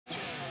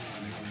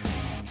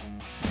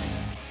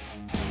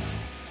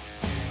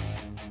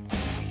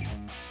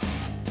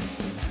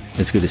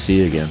It's good to see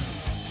you again.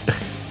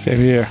 Same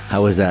here.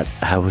 How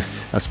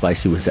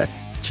spicy was that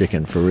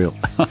chicken for real?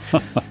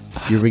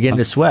 You were beginning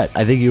to sweat.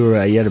 I think you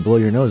had to blow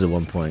your nose at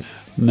one point.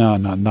 No,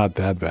 not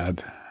that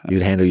bad.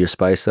 You'd handle your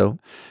spice though?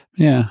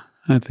 Yeah,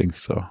 I think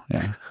so.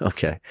 Yeah.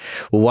 Okay.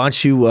 Well, why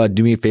don't you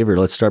do me a favor?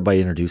 Let's start by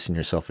introducing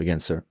yourself again,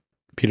 sir.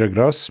 Peter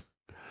Gross,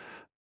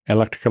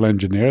 electrical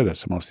engineer.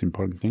 That's the most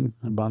important thing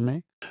about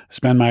me.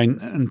 Spent my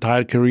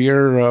entire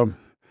career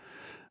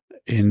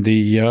in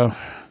the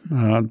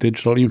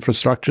digital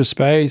infrastructure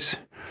space.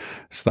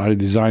 Started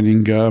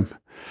designing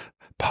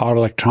power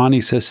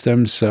electronic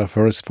systems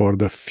first for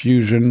the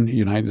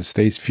United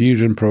States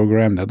fusion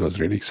program. That was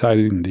really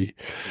exciting in the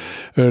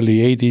early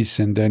 80s.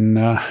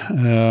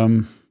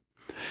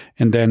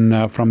 And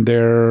then from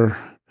there,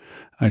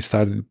 I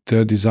started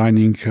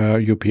designing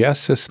UPS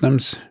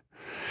systems.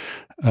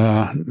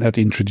 That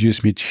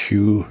introduced me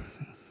to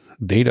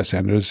data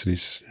centers,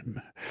 this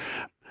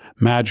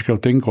magical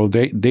thing called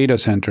data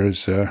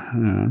centers.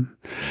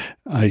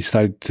 I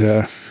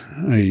started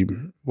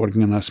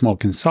working in a small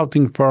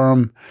consulting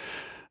firm.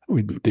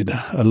 We did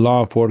a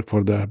lot of work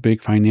for the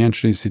big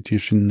financial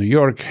institution in New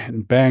York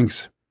and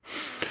banks.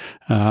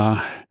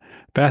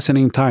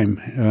 Fascinating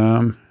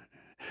time.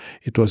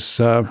 It was,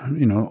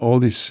 all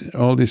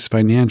these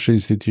financial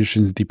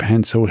institutions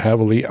depend so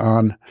heavily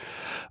on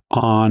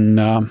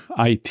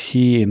IT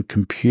and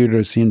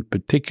computers in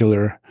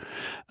particular.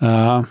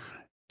 And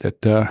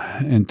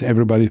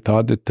everybody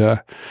thought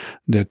that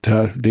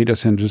data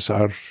centers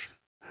are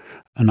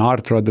an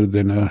art rather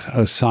than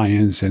a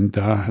science, and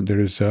there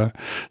is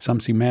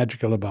something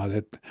magical about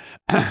it.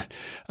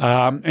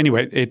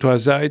 Anyway, it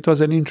was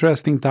an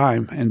interesting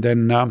time, and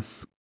then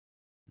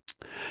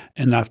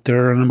and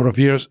after a number of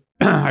years,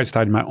 I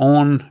started my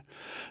own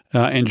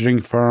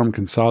engineering firm,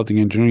 consulting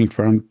engineering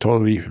firm,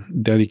 totally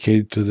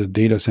dedicated to the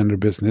data center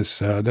business.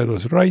 That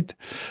was right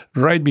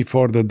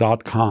before the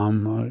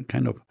 .com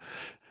kind of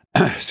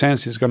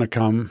sense is going to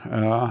come,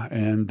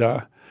 and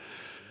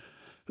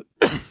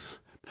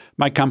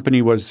my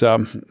company was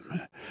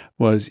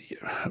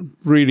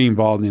really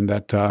involved in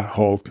that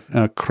whole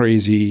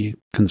crazy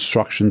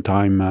construction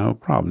time.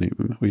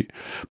 We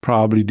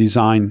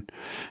designed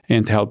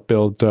and helped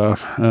build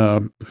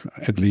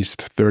at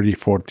least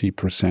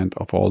 30-40%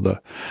 of all the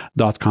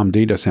 .com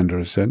data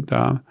centers, and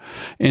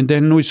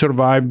then we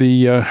survived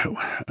the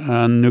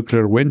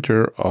nuclear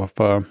winter of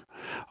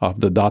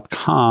the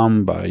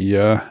 .com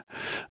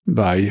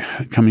by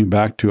coming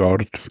back to our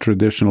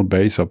traditional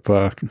base of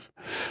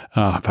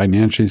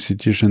financial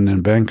institution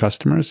and bank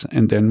customers.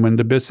 And then when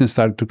the business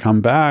started to come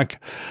back,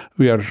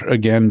 we are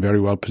again very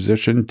well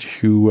positioned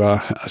to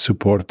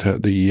support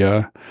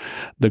the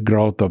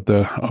growth of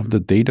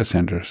the data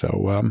center.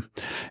 So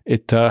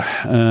it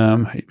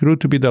grew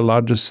to be the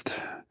largest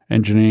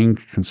engineering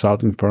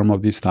consulting firm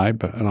of this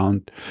type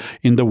around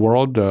in the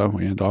world.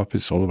 We had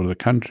office all over the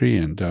country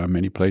and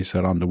many places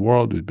around the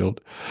world. We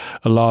built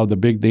a lot of the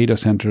big data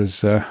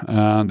centers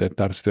that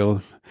are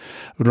still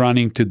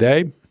running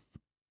today.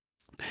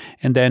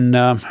 And then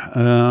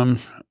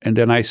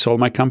I sold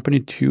my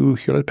company to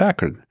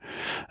Hewlett-Packard.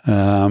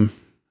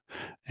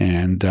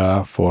 And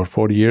for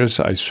 4 years,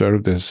 I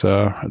served as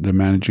the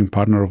managing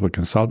partner of a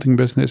consulting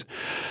business,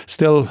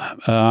 still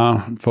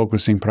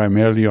focusing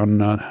primarily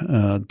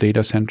on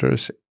data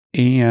centers,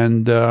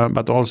 and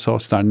but also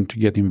starting to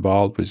get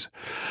involved with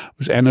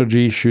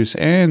energy issues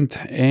and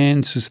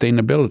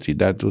sustainability.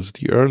 That was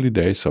the early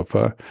days of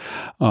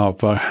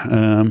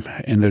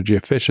energy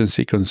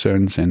efficiency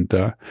concerns and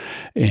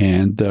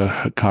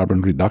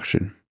carbon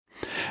reduction.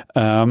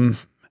 And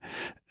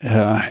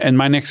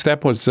my next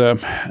step was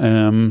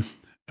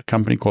a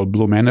company called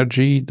Bloom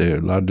Energy, the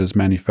largest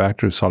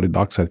manufacturer of solid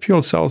oxide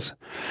fuel cells,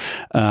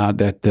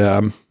 that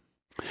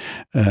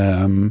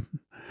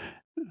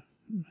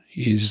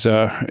is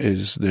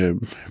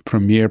the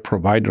premier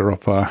provider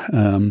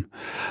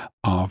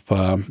of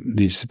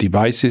these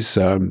devices,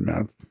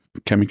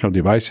 chemical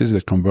devices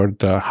that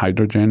convert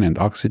hydrogen and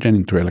oxygen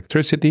into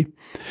electricity.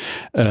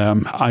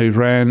 I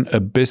ran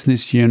a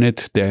business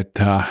unit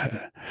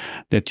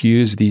that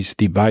used these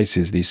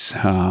devices, these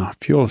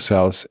fuel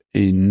cells,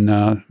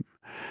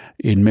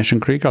 in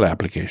mission-critical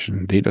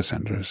application data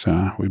centers.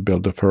 We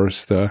built the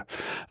first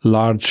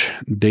large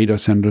data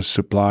centers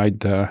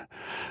supplied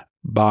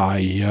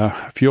by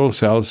fuel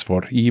cells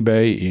for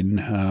eBay in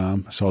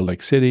Salt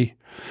Lake City.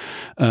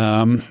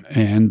 And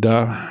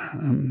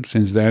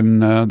since then,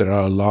 there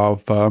are a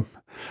lot of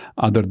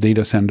other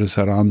data centers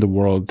around the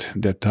world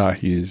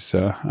that use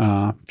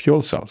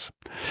fuel cells.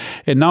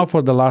 And now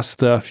for the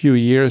last few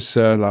years,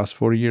 last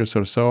 4 years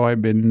or so,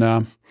 I've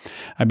been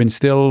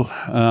still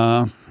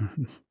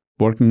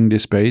working in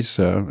this space.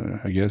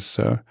 I guess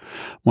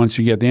once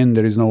you get in,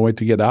 there is no way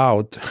to get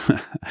out.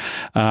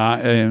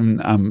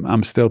 And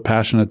I'm still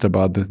passionate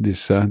about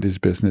this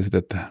business.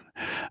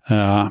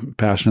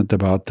 Passionate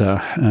about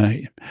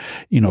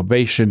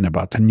innovation,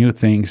 about new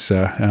things,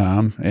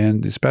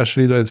 and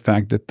especially the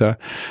fact that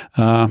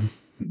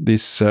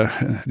this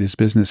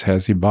business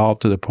has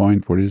evolved to the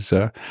point where it's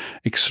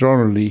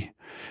extraordinarily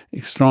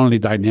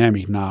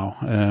dynamic now.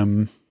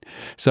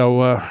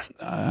 So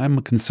I'm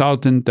a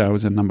consultant. I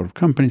was a number of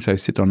companies. I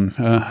sit on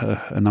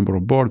a number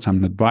of boards. I'm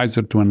an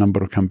advisor to a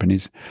number of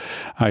companies.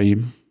 I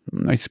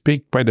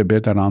speak quite a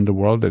bit around the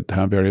world at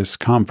various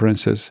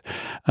conferences,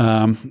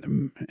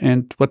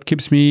 and what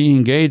keeps me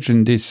engaged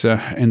in this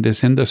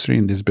industry,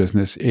 in this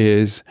business,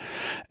 is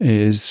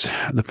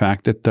the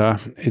fact that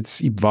it's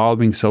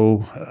evolving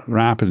so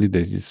rapidly.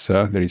 There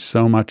is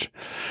so much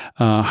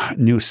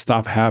new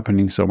stuff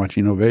happening, so much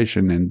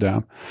innovation,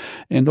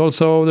 and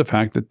also the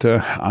fact that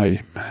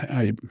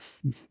I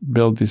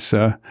built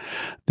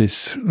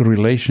this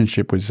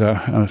relationship with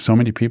so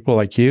many people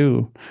like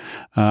you.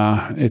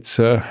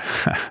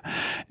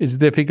 It's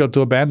difficult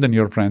to abandon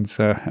your friends.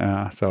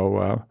 I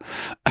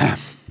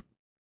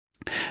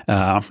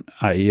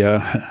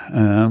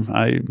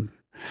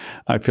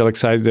feel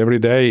excited every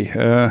day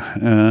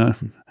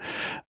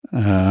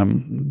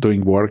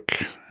doing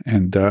work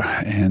and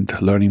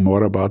learning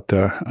more about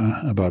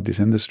this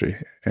industry.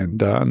 And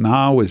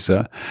now with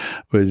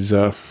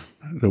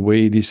the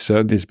way this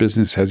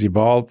business has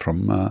evolved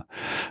from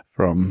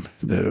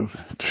the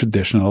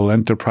traditional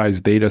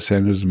enterprise data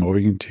centers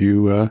moving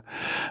to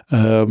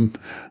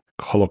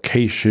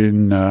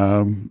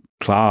colocation,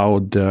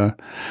 cloud,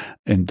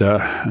 and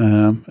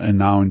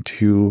now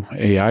into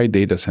AI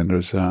data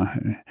centers.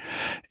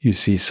 You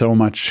see so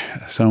much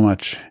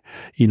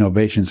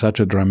innovation, such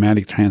a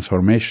dramatic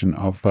transformation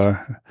of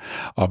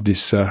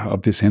this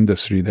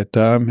industry that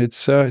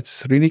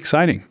it's really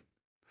exciting.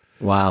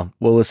 Wow.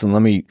 Well, listen,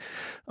 let me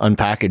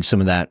unpackage some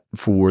of that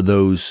for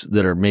those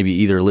that are maybe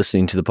either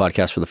listening to the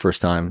podcast for the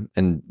first time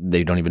and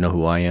they don't even know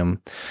who I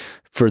am.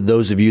 For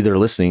those of you that are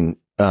listening,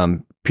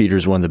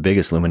 Peter's one of the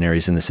biggest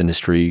luminaries in this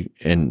industry,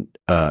 and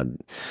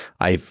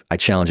I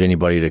challenge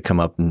anybody to come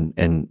up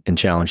and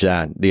challenge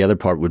that. The other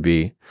part would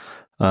be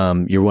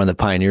you're one of the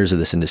pioneers of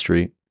this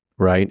industry,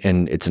 right?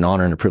 And it's an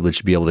honor and a privilege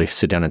to be able to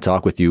sit down and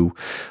talk with you.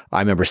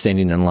 I remember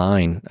standing in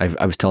line.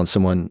 I was telling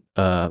someone,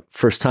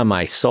 first time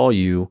I saw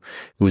you,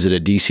 it was at a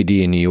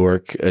DCD in New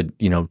York,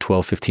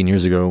 12, 15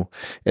 years ago.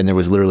 And there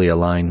was literally a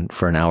line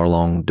for an hour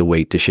long to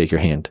wait to shake your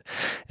hand.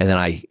 And then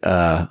I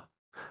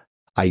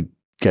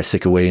got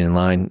sick of waiting in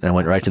line and I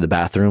went right to the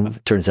bathroom.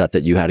 Turns out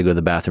that you had to go to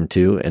the bathroom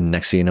too. And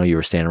next thing you know, you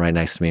were standing right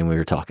next to me and we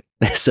were talking.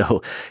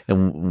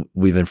 And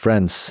we've been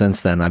friends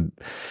since then.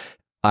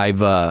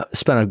 I've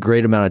spent a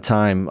great amount of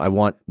time. I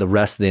want the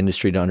rest of the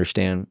industry to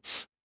understand,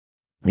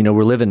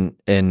 we're living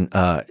in,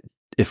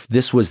 if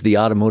this was the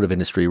automotive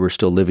industry, we're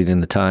still living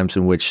in the times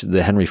in which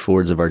the Henry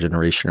Fords of our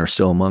generation are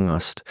still among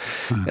us.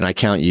 And I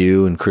count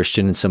you and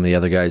Christian and some of the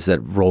other guys that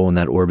roll in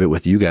that orbit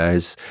with you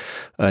guys.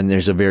 And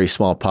there's a very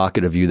small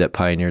pocket of you that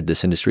pioneered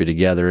this industry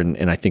together.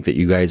 And I think that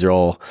you guys are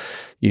all,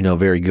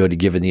 very good at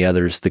giving the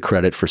others the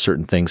credit for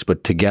certain things.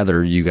 But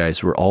together, you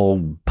guys were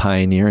all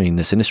pioneering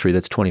this industry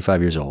that's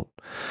 25 years old.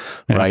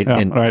 Right.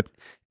 Yeah, right.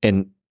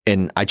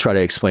 And I try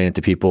to explain it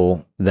to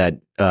people that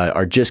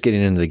are just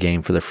getting into the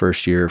game for the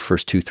first year,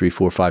 first 2, 3,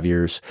 4, 5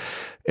 years.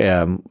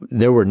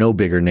 There were no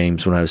bigger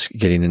names when I was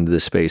getting into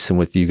this space than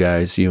with you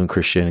guys, you and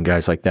Christian and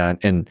guys like that.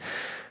 And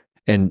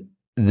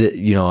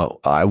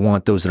I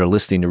want those that are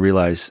listening to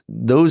realize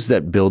those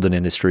that build an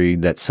industry,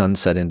 that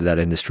sunset into that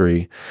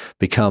industry,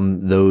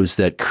 become those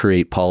that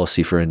create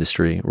policy for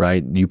industry,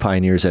 right? You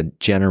pioneers that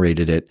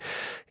generated it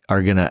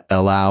are going to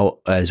allow,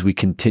 as we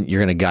continue, you're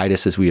going to guide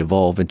us as we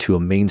evolve into a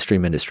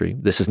mainstream industry.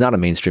 This is not a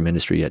mainstream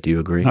industry yet. Do you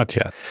agree? Not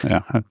yet.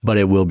 Yeah. But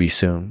it will be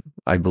soon.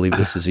 I believe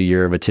this is a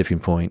year of a tipping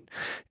point.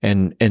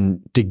 And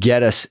to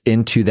get us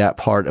into that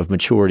part of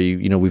maturity,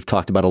 we've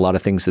talked about a lot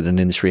of things that an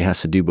industry has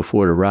to do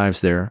before it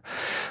arrives there.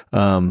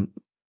 From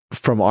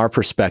our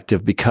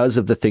perspective, because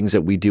of the things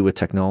that we do with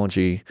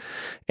technology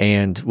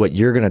and what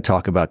you're going to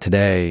talk about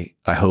today,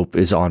 I hope,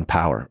 is on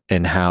power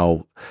and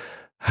how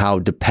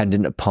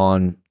dependent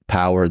upon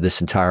power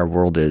this entire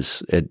world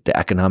is at the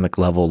economic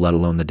level, let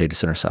alone the data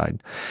center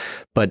side.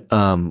 But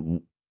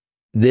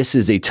this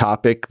is a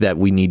topic that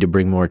we need to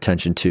bring more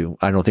attention to.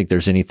 I don't think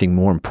there's anything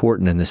more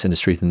important in this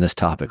industry than this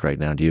topic right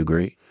now. Do you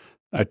agree?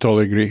 I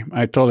totally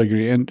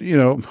agree. And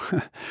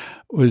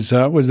with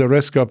the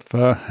risk of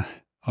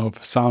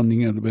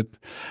sounding a little bit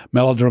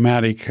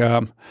melodramatic,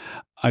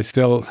 I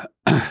still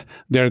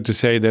dare to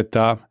say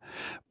that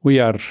we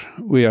are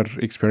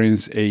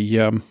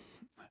experiencing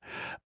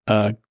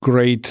a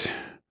great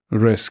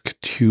risk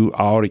to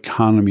our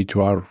economy,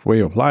 to our way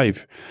of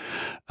life,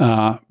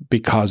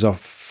 because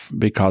of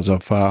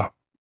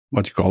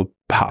what you call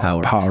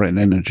power and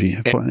energy.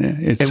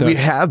 And we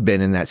have been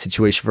in that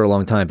situation for a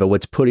long time. But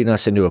what's putting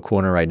us into a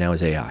corner right now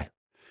is AI,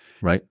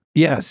 right?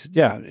 Yes,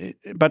 yeah,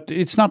 but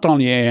it's not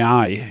only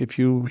AI. If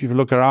you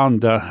look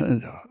around,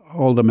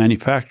 all the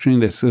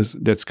manufacturing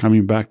that's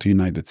coming back to the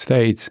United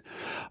States,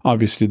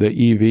 obviously the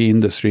EV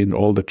industry and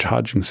all the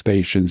charging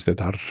stations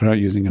that are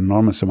using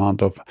enormous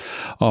amount of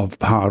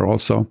power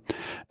also,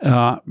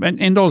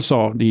 and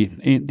also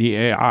the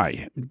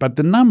AI. But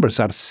the numbers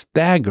are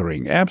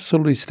staggering,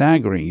 absolutely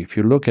staggering. If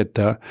you look at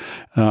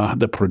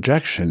the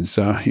projections,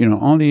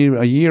 only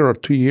a year or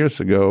 2 years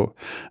ago,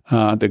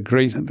 the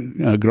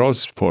great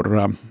growth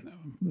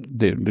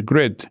the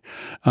grid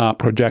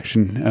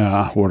projection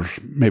were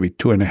maybe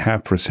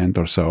 2.5%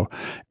 or so,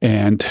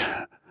 and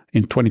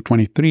in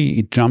 2023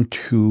 it jumped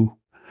to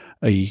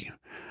a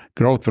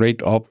growth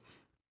rate of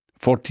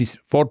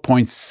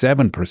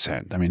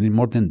 4.7%. I mean,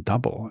 more than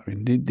double. I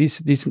mean,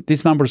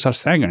 these numbers are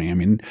staggering. I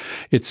mean,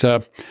 it's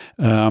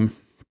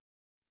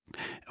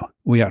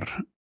we are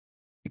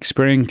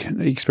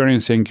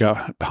experiencing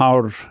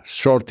power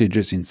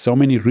shortages in so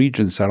many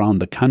regions around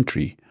the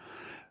country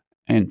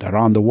and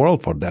around the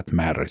world, for that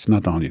matter. It's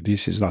not only,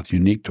 this is not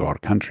unique to our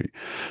country,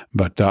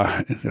 but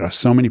there are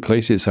so many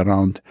places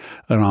around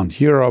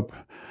Europe,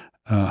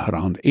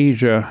 around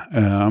Asia.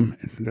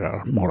 There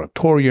are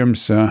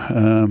moratoriums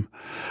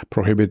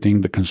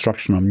prohibiting the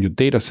construction of new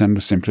data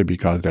centers simply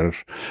because their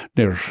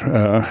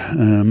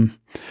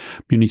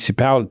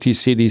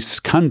municipalities, cities,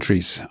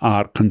 countries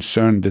are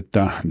concerned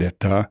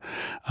that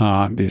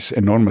this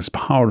enormous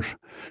power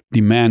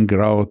demand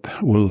growth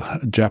will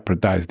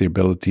jeopardize the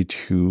ability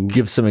to...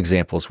 Give some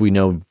examples. We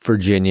know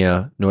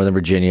Northern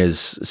Virginia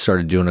has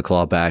started doing a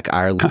clawback.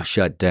 Ireland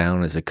shut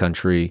down as a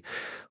country.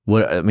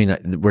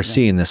 We're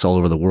seeing this all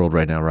over the world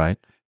right now, right?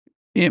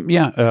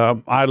 Yeah,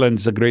 Ireland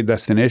is a great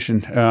destination.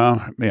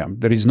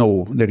 There is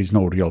no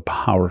real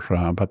power,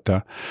 but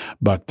there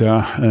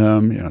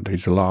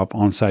is a lot of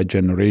on-site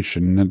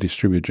generation and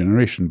distributed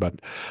generation. But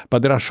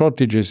there are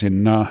shortages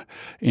in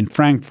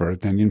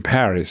Frankfurt and in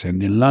Paris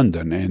and in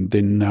London and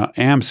in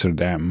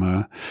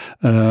Amsterdam.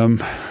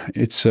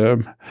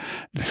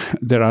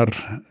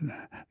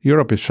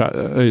 Europe is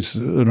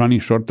running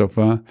short of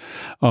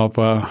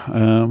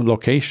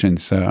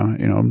locations.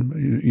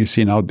 You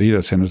see now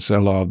data centers, a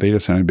lot of data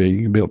centers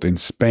being built in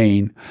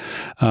Spain,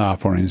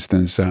 for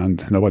instance,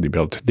 and nobody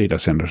built data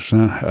centers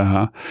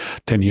 10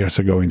 years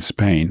ago in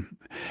Spain.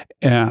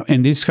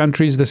 In these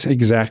countries, that's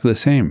exactly the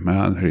same.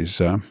 There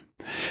is,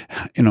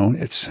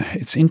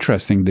 it's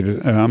interesting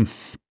that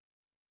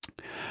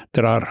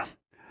there are.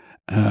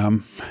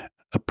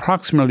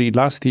 Approximately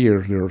last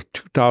year, there were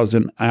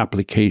 2,000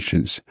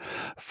 applications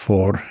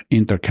for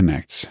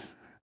interconnects.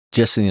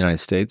 Just in the United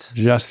States?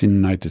 Just in the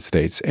United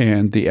States.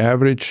 And the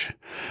average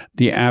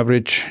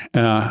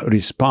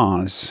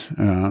response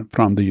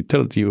from the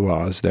utility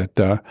was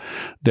that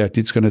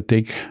it's going to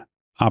take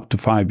up to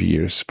 5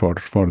 years for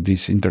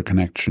this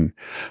interconnection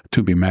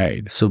to be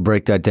made. So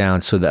break that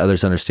down so that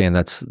others understand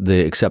that's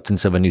the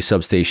acceptance of a new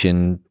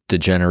substation to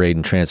generate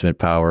and transmit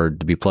power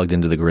to be plugged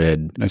into the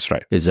grid. That's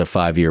right. Is a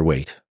 5-year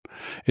wait.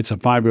 It's a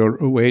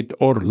 5-year wait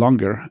or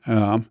longer.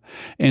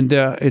 And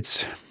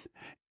it's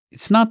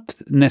not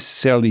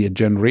necessarily a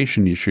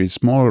generation issue.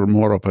 It's more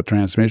of a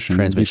transmission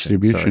and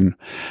distribution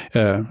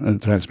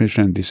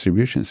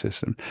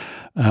system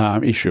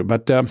issue.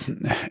 But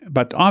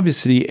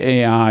obviously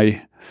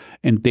AI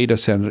and data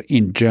center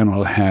in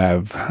general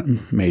have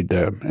made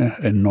an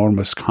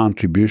enormous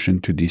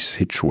contribution to this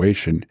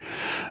situation.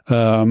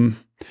 Some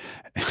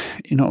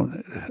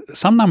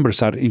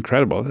numbers are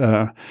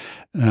incredible.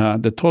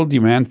 The total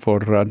demand for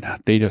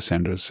data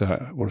centers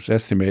was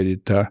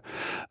estimated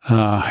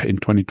in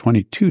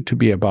 2022 to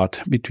be about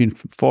between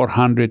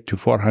 400 to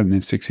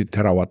 460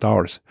 terawatt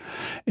hours.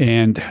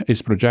 And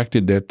it's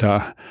projected that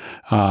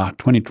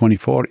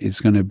 2024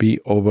 is going to be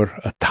over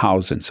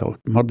 1,000, so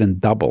more than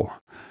double.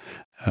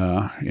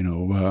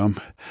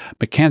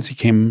 McKinsey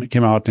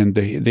came out and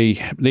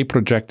they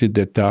projected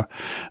that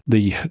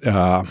the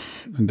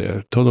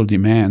total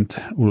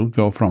demand will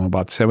go from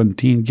about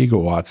 17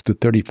 gigawatts to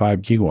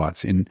 35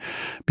 gigawatts in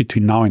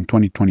between now and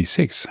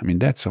 2026. I mean,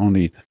 that's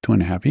only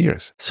 2.5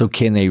 years. So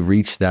can they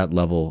reach that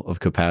level of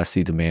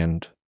capacity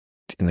demand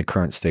in the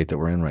current state that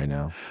we're in right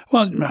now?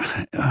 Well,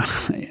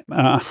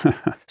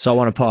 so I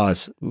want to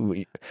pause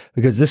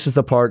because this is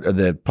the part of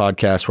the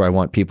podcast where I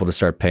want people to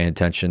start paying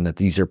attention that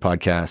these are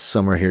podcasts.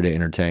 Some are here to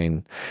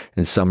entertain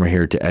and some are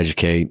here to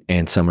educate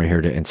and some are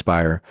here to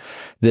inspire.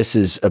 This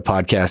is a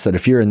podcast that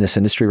if you're in this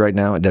industry right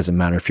now, it doesn't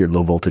matter if you're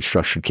low voltage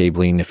structured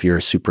cabling, if you're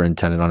a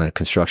superintendent on a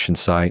construction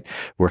site,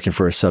 working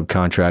for a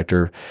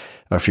subcontractor,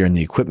 or if you're in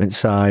the equipment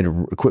side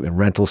or equipment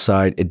rental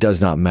side, it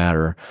does not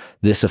matter.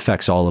 This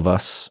affects all of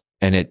us.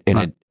 And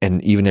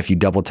even if you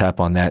double tap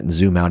on that and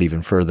zoom out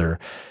even further,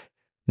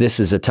 this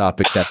is a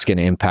topic that's going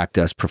to impact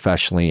us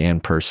professionally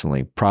and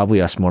personally,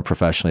 probably us more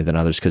professionally than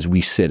others because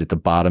we sit at the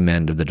bottom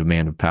end of the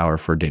demand of power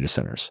for data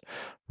centers,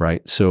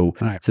 right? So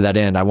to that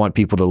end, I want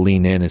people to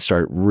lean in and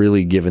start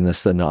really giving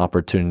this an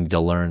opportunity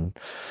to learn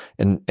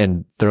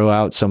and throw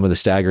out some of the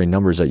staggering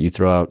numbers that you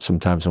throw out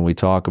sometimes when we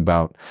talk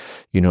about,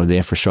 the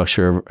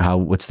infrastructure,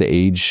 what's the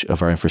age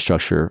of our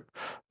infrastructure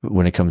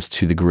when it comes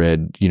to the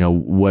grid,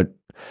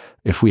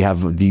 if we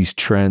have these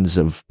trends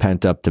of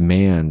pent-up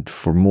demand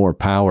for more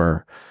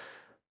power,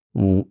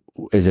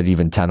 is it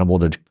even tenable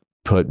to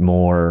put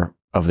more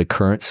of the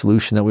current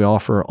solution that we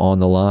offer on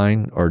the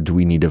line? Or do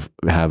we need to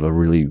have a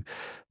really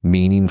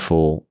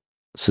meaningful,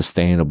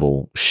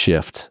 sustainable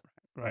shift?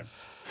 Right.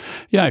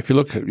 Yeah, if you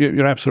look,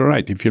 you're absolutely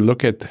right. If you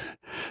look at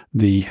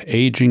the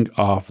aging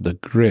of the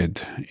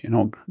grid,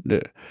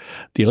 the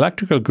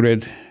electrical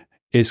grid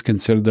is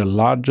considered the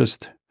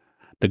largest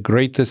the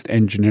greatest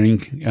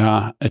engineering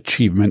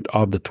achievement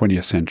of the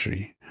 20th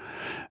century.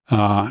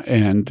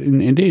 And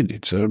indeed,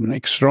 it's an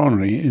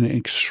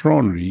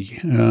extraordinary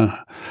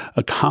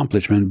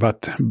accomplishment,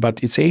 but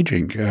it's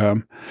aging.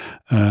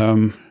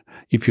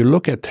 If you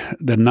look at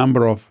the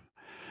number of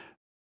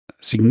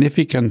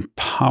significant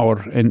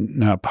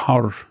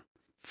power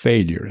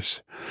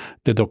failures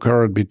that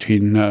occurred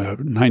between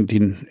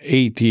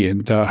 1980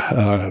 and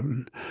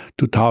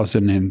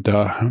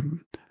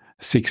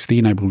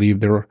 2016, I believe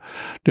there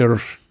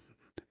are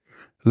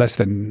less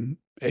than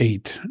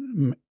 8.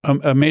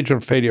 A major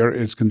failure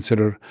is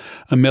considered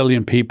 1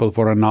 million people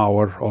for an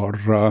hour, or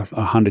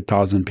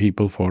 100,000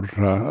 people for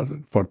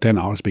 10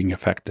 hours being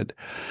affected.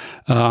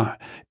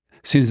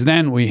 Since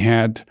then, we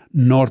had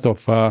north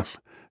of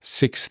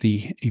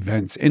 60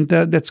 events, and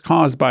that's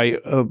caused by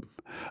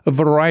a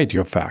variety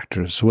of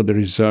factors. Whether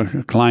it's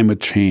climate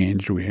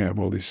change, we have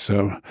all these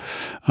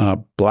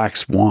black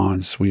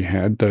swans. We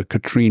had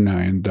Katrina,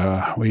 and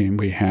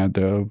we had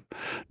the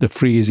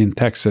freeze in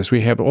Texas.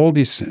 We have all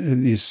these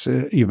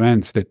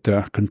events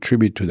that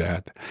contribute to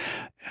that.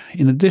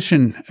 In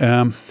addition,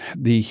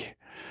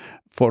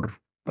 for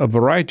a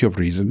variety of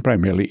reasons,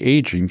 primarily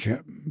aging,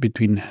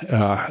 between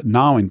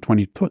now and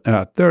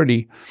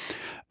 2030,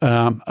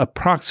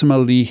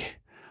 approximately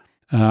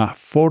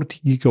 40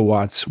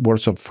 gigawatts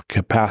worth of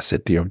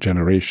capacity of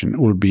generation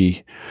will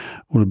be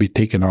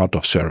taken out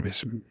of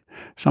service.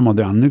 Some of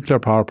them are nuclear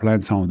power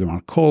plants, some of them are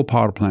coal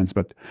power plants,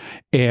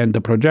 and the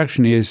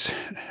projection is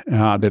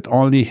that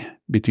only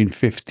between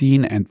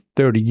 15 and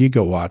 30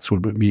 gigawatts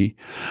will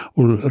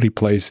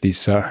replace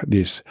these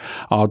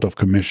out of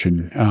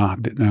commission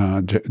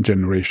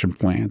generation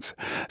plants.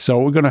 So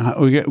we're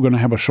gonna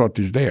have a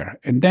shortage there,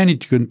 and then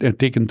it can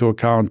take into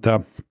account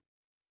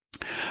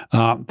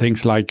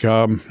things like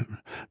the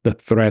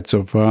threats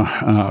of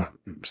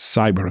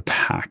cyber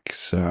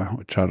attacks,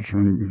 which are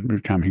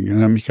becoming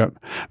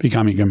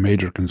a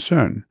major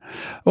concern.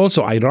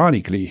 Also,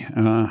 ironically,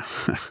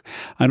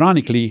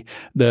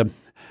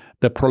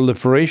 the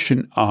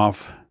proliferation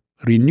of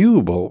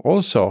renewable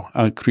also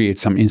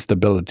creates some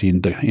instability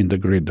in the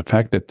grid. The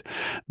fact that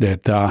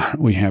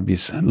we have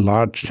these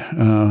large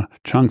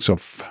chunks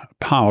of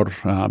power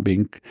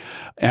being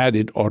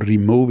added or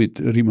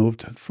removed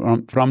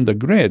from the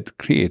grid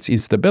creates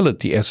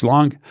instability,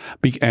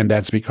 and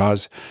that's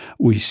because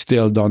we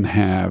still don't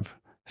have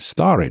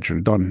storage.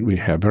 We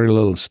have very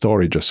little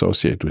storage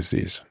associated with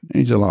these.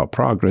 There's a lot of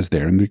progress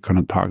there, and we're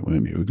going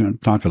to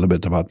talk a little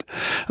bit about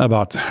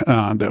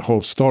the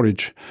whole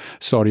storage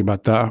story.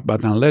 But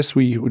unless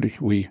we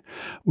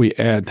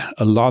add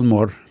a lot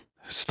more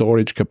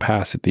storage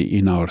capacity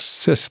in our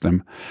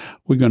system,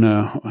 we're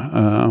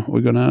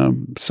gonna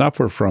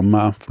suffer from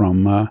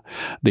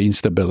the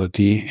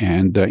instability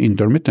and the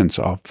intermittence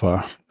of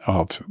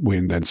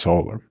wind and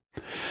solar.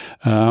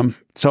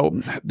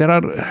 So there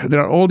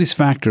are all these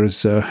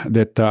factors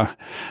that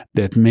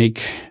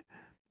make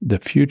the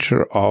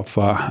future of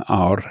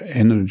our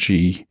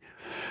energy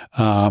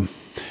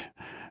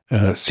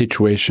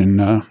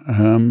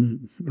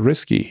situation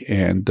risky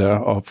and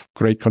of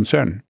great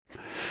concern.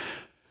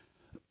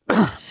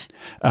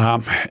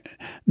 Now,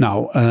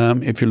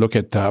 if you look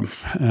at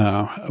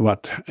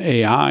what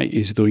AI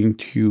is doing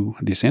to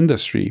this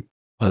industry.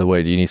 By the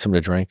way, do you need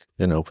something to drink?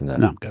 Didn't open that.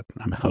 No, I'm good.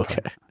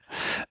 Okay.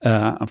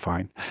 I'm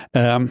fine.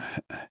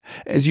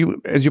 As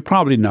you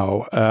probably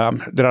know,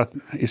 there are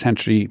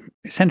essentially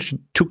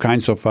two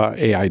kinds of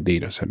AI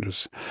data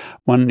centers.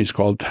 One is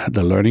called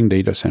the learning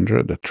data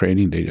center, the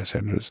training data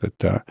centers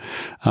that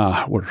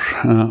where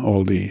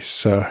all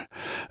these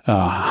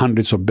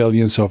hundreds of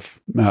billions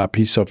of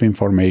pieces of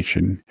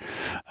information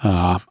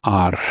are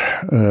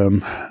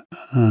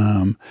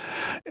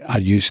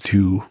used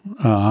to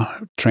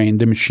train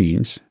the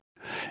machines.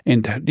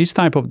 And these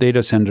type of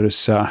data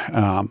centers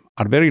are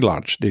very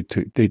large.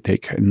 They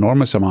take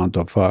enormous amount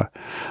of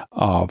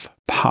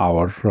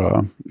power.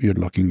 You're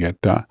looking at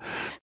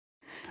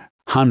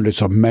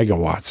hundreds of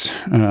megawatts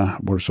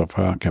worth of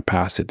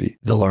capacity.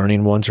 The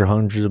learning ones are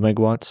hundreds of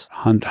megawatts?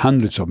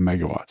 Hundreds of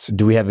megawatts.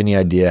 Do we have any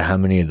idea how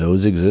many of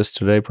those exist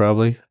today,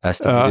 probably?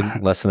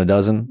 Estimated? Less than a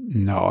dozen?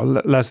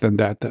 No, less than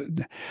that.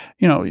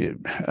 You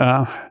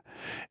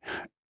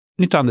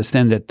need to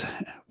understand that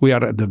we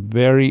are at the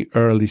very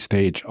early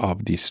stage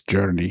of this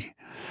journey.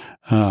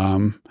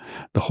 The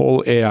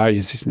whole AI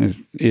is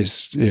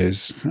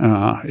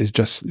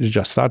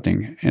just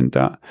starting, and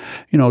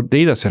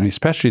data center,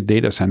 especially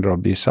data center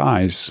of this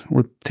size,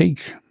 will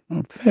take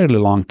a fairly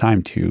long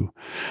time to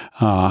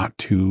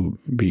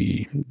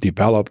be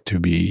developed, to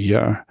be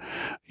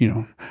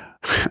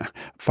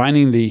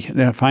finding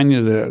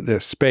the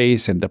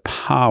space and the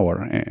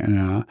power,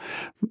 and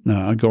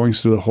going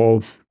through the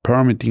whole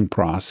permitting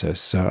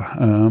process,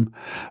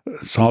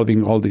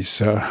 solving all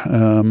these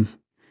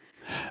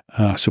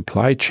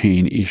supply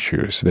chain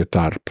issues that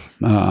are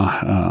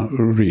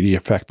really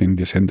affecting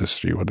this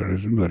industry, whether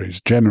it's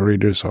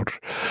generators or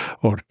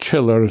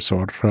chillers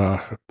or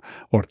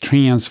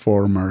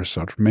transformers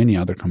or many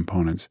other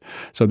components.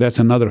 So that's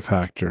another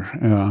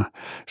factor.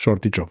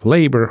 Shortage of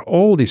labor.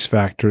 All these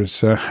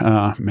factors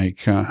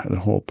make the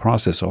whole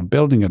process of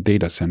building a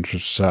data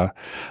center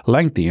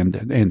lengthy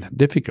and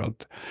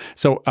difficult.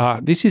 So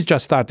this is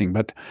just starting,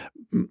 but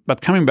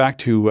coming back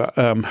to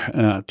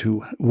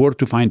where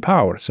to find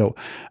power. So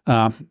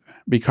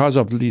because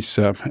of this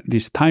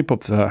type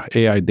of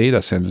AI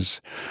data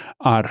centers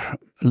are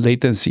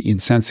latency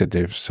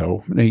insensitive,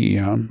 so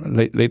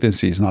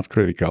latency is not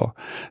critical.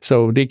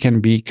 So they can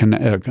be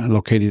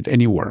located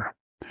anywhere.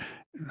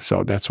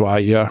 So that's why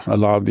a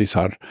lot of these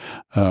are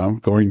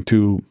going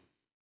to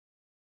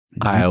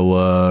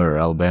Iowa or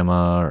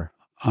Alabama or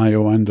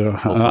Iowa and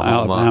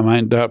Alabama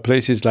and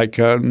places like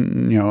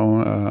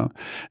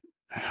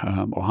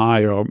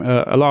Ohio,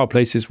 a lot of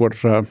places where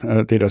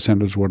data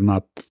centers were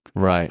not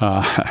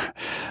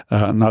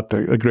not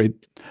a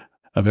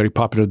very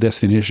popular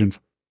destination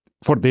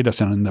for data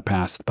center in the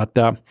past, but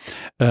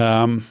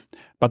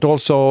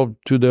also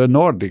to the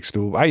Nordics,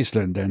 to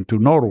Iceland and to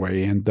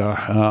Norway and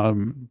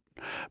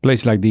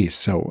places like this.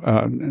 So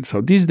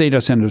these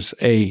data centers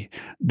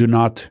do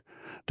not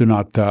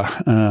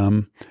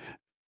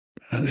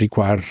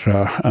require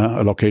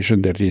a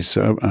location that is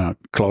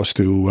close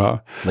to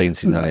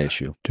latency is not an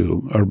issue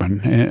to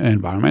urban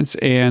environments,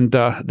 and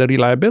the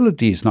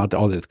reliability is not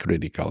all that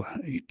critical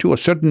to a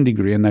certain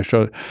degree. And I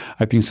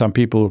think some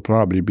people will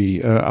probably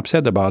be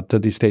upset about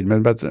this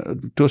statement, but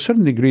to a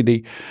certain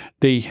degree,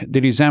 they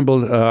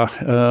resemble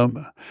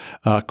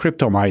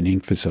crypto mining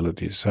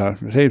facilities.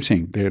 Same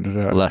thing.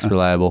 They're less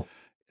reliable.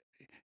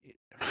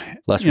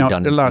 Less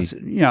redundancy.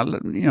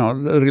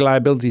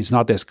 Reliability is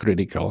not as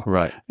critical,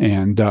 right?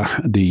 And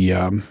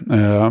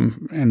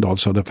and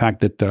also the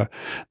fact that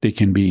they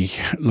can be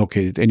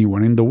located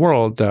anywhere in the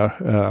world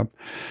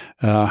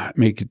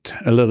make it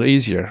a little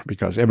easier,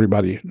 because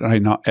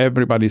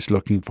everybody's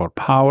looking for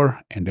power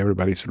and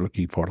everybody's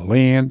looking for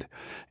land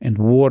and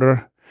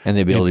water and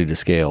the ability to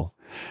scale.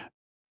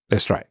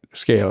 That's right,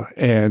 scale,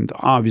 and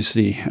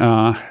obviously.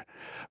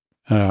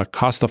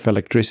 Cost of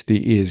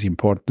electricity is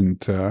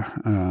important,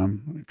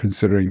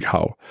 considering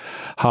how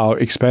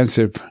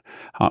expensive,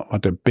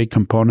 what a big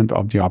component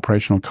of the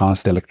operational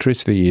cost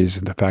electricity is,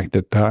 and the fact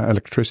that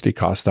electricity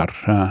costs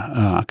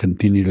are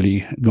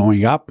continually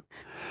going up,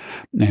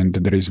 and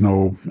there is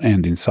no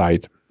end in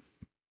sight.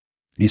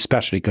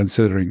 Especially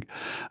considering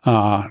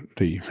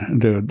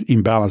the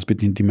imbalance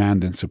between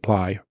demand and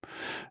supply,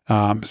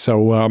 and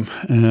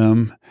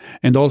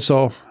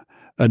also.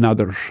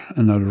 Another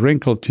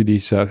wrinkle to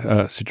this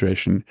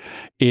situation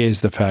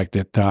is the fact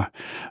that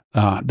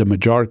the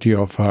majority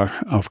of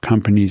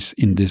companies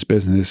in this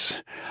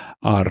business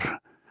are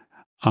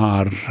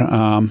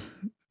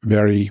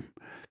very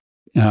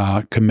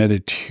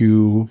committed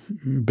to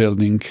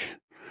building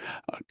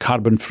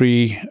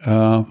carbon-free,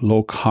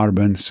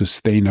 low-carbon,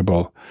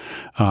 sustainable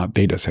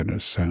data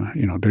centers.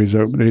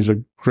 There is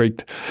a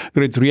great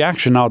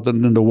reaction out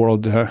in the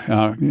world,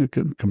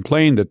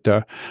 complain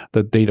that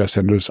data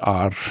centers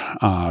are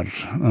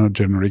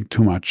generating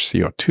too much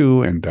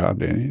CO2 and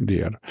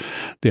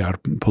they are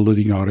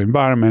polluting our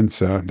environments.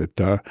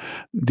 That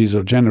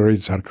diesel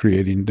generators are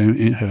creating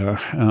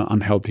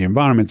unhealthy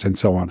environments and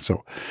so on.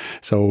 So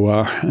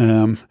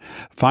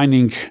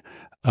finding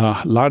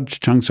large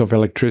chunks of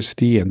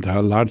electricity and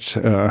large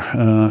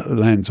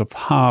lines of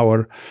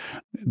power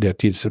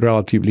that is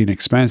relatively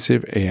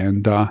inexpensive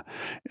and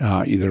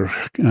either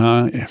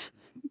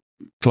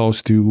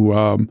close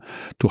to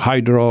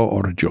hydro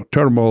or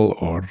geothermal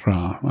or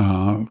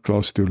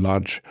close to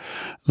large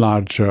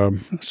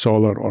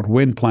solar or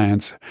wind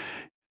plants,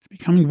 it's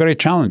becoming very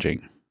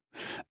challenging.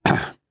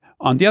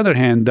 On the other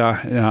hand,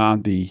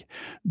 the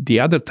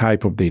other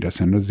type of data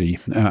centers, the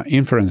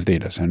inference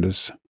data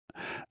centers,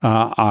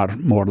 are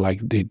more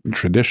like the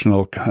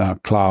traditional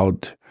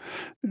cloud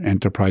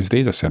enterprise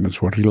data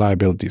centers, where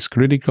reliability is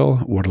critical,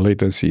 where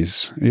latency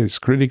is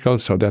critical.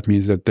 So that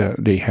means that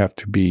they have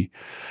to be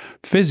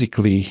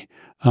physically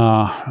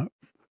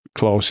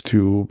close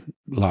to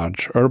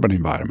large urban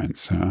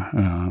environments,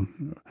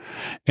 and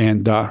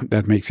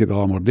that makes it a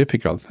lot more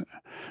difficult.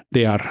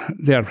 They are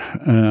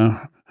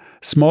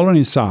smaller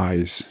in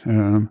size.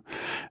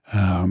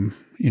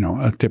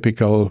 A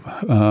typical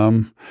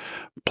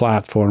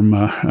platform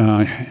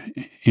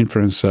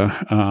inference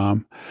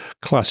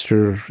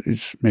cluster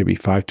is maybe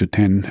 5 to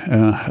 10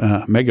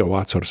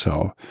 megawatts or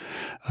so.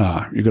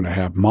 You're going to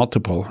have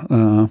multiple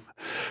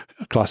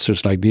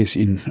clusters like this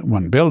in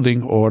one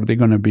building, or they're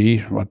going to be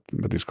what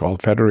is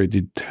called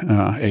federated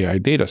AI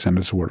data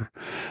centers, where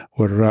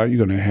you're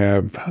going to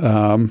have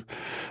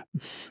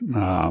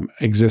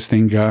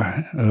existing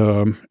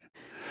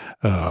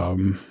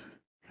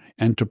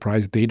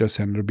enterprise data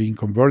center being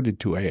converted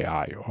to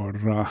AI, or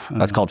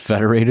that's called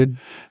federated.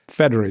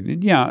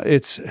 Federated, yeah.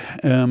 It's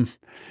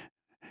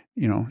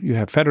you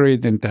have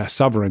federated and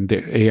sovereign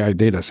AI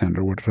data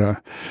center,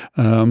 where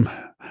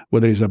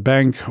whether it's a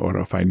bank or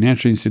a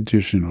financial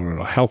institution or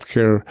a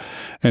healthcare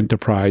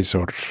enterprise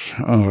or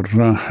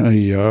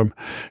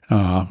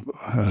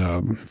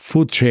a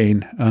food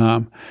chain,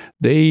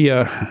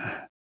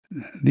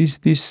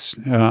 these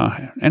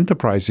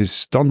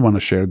enterprises don't want to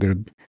share their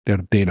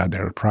data,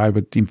 their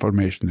private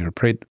information, their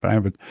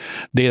private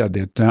data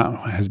that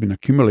has been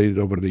accumulated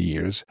over the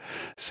years.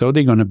 So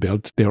they're going to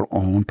build their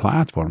own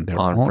platform, their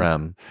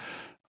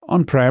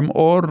on-prem,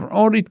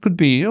 or it could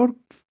be, or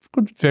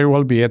could very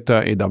well be at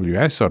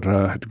AWS or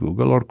at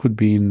Google, or could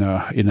be in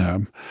a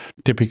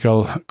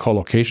typical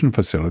co-location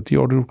facility,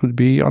 or it could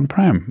be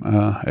on-prem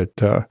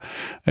at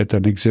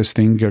an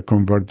existing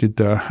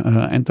converted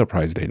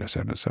enterprise data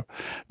center. So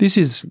this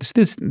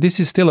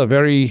is still a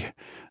very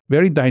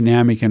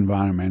dynamic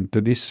environment.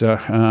 There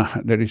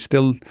is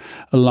still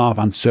a lot of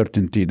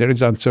uncertainty. There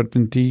is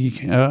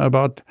uncertainty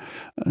about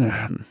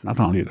not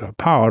only the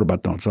power,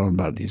 but also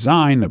about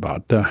design,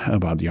 about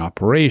the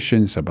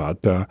operations,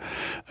 about the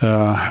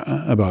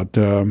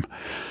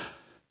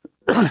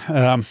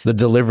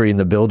delivery and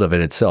the build of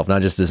it itself,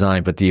 not just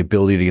design, but the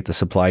ability to get the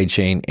supply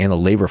chain and the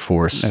labor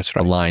force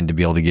aligned to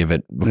be able to give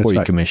it before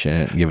you commission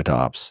it and give it to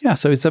ops. Yeah,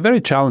 so it's a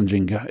very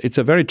challenging environment. It's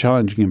a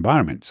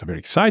very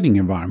exciting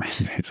environment.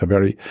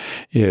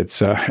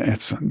 It's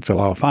a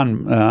lot of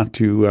fun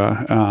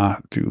to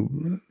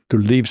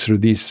live through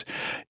this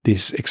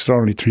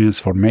extraordinarily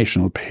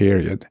transformational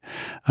period,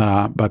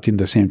 but in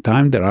the same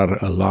time, there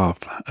are a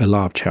lot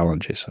of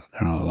challenges.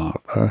 There are a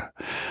lot of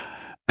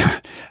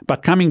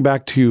but coming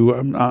back to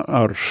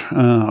our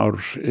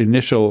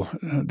initial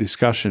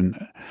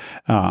discussion,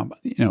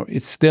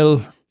 it's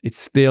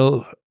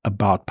still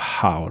about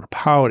power.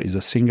 Power is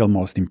the single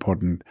most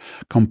important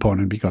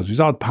component, because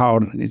without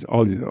power,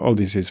 all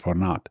this is for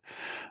naught.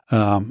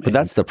 But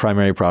that's the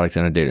primary product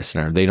in a data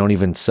center. They don't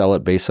even sell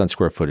it based on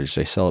square footage.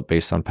 They sell it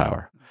based on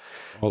power.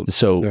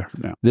 So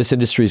this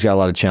industry's got a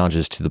lot of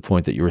challenges, to the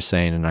point that you were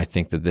saying, and I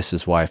think that this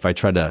is why, if I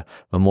try to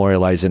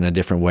memorialize it in a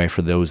different way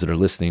for those that are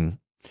listening,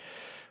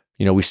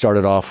 we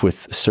started off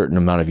with a certain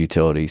amount of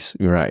utilities,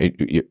 right?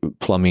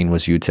 Plumbing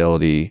was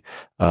utility.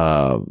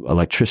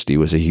 Electricity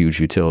was a huge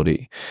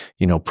utility.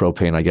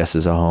 Propane, I guess,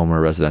 is a home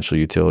or residential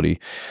utility.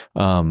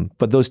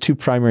 But those two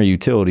primary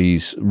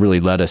utilities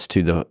really led us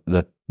to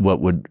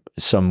what would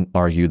some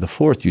argue the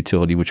fourth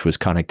utility, which was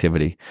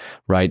connectivity,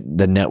 right?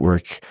 The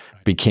network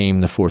became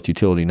the fourth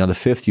utility. Now, the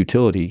fifth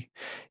utility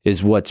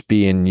is what's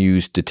being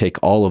used to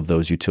take all of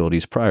those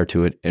utilities prior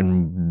to it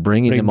and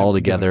bringing them all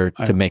together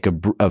to make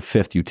a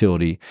fifth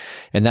utility.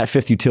 And that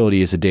fifth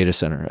utility is a data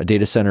center. A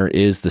data center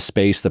is the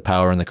space, the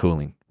power, and the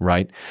cooling,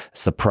 right?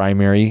 It's the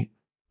primary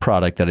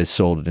product that is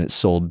sold, and it's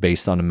sold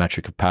based on a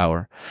metric of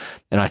power.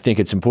 And I think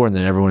it's important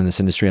that everyone in this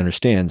industry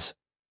understands,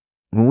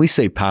 when we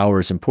say power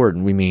is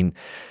important, we mean,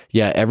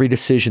 every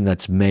decision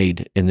that's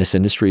made in this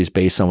industry is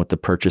based on what the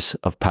purchase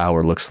of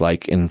power looks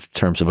like in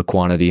terms of a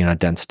quantity and a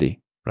density.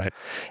 Right.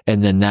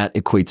 And then that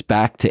equates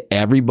back to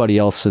everybody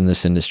else in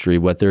this industry.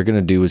 What they're going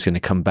to do is going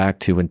to come back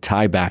to and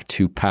tie back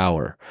to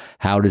power.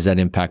 How does that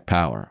impact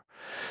power?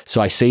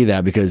 So I say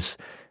that because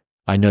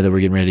I know that we're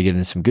getting ready to get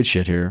into some good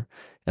shit here.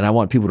 And I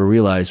want people to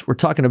realize we're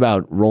talking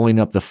about rolling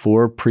up the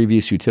four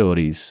previous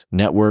utilities,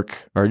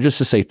 network, or just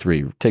to say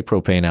three, take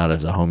propane out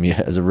as a home,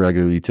 as a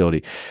regular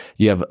utility.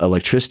 You have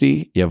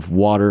electricity, you have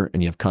water,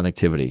 and you have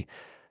connectivity.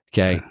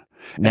 Okay.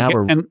 Now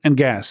and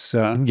gas.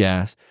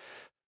 Gas.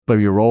 But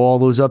if you roll all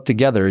those up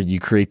together, you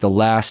create the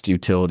last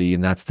utility,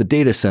 and that's the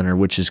data center,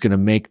 which is going to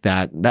make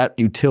that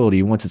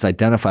utility, once it's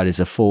identified as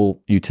a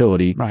full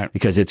utility,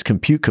 because it's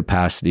compute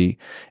capacity,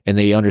 and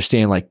they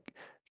understand,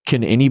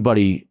 can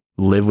anybody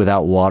live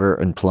without water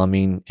and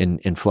plumbing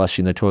and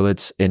flushing the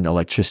toilets and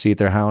electricity at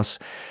their house?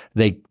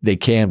 They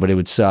can, but it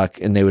would suck,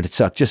 and they would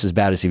suck just as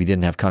bad as if you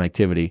didn't have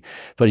connectivity.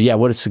 But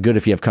what is good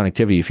if you have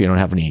connectivity if you don't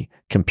have any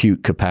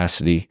compute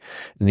capacity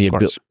and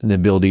the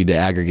ability to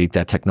aggregate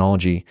that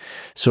technology?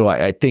 So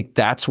I think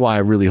that's why I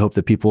really hope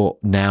that people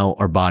now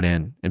are bought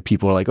in, and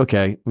people are like,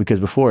 okay, because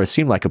before it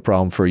seemed like a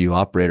problem for you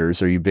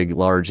operators or you big,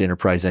 large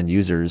enterprise end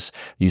users,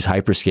 use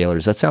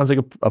hyperscalers. That sounds like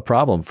a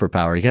problem for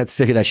power. You're going to have to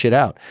figure that shit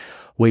out.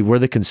 Wait, we're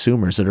the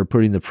consumers that are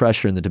putting the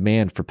pressure and the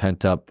demand for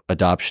pent-up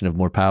adoption of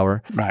more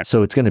power. Right.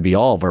 So it's going to be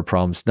all of our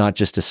problems, not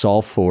just to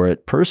solve for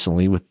it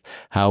personally with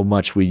how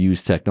much we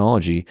use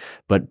technology,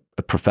 but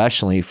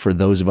professionally for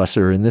those of us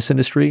that are in this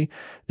industry.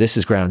 This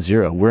is ground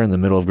zero. We're in the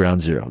middle of ground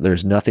zero.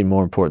 There's nothing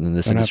more important than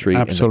this industry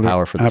and the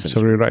power for this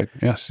industry. Absolutely right.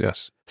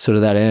 Yes. So to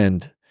that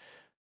end,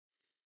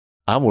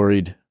 I'm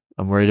worried.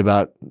 I'm worried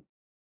about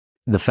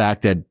the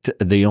fact that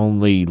the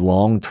only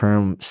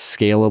long-term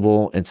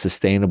scalable and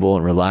sustainable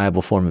and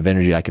reliable form of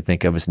energy I could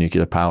think of is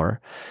nuclear power.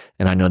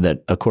 And I know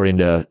that according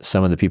to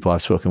some of the people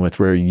I've spoken with,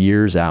 we're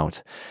years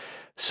out.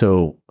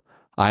 So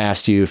I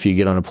asked you if you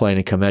get on a plane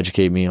and come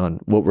educate me on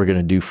what we're going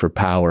to do for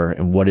power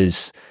and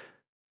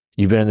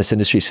you've been in this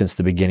industry since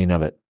the beginning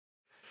of it.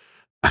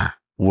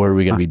 What are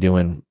we going to be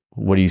doing?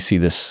 Where do you see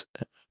this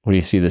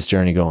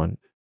journey going?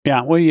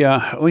 Yeah, we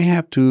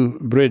have to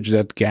bridge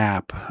that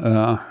gap.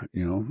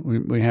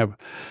 We have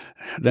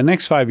the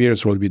next 5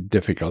 years will be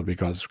difficult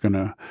because we're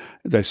gonna,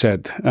 as I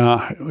said,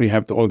 we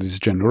have all these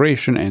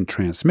generation and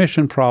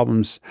transmission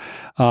problems,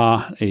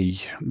 a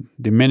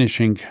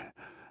diminishing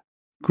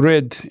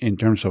grid in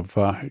terms of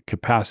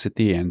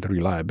capacity and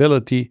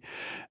reliability,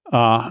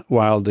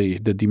 while the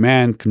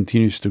demand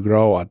continues to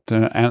grow at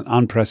an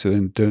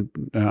unprecedented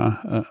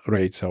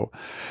rate. So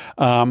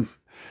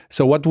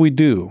what do we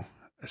do?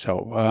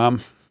 So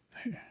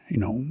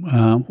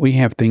we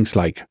have things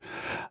like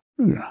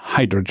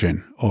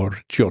hydrogen or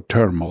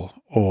geothermal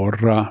or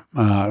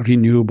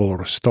renewable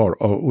or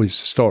with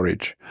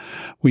storage.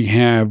 We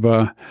have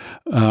the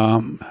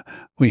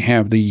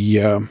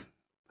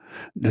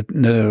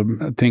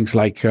things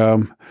like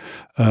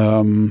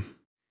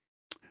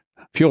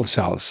fuel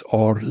cells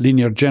or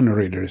linear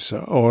generators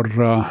or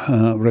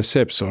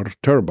recips or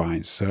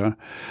turbines.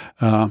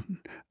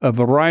 A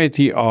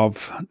variety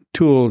of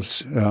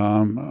tools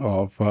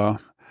of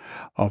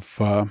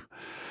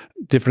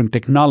different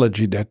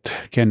technology that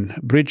can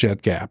bridge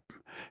that gap.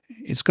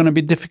 It's going to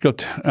be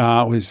difficult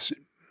with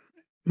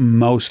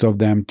most of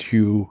them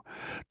to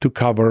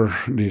cover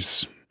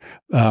these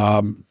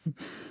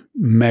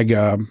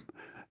mega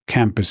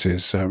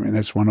campuses. I mean,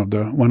 that's one of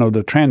the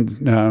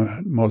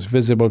most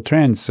visible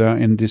trends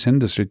in this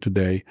industry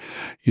today.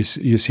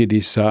 You see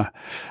these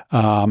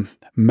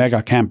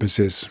mega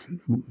campuses,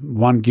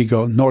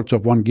 north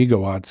of 1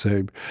 gigawatt,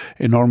 an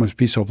enormous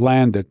piece of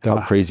land.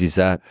 How crazy is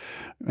that?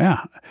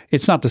 Yeah,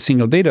 it's not a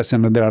single data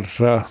center. There are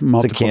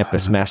multiple. It's a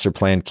campus, master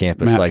planned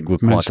campus, like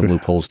what Quantum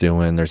Loophole's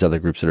doing. There's other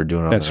groups that are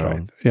doing it on their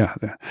own. Yeah,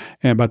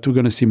 but we're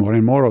going to see more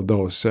and more of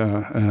those.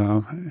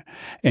 And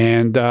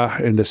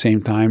at the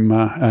same time,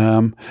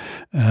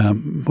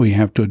 we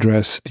have to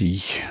address the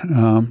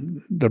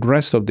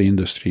rest of the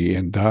industry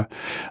and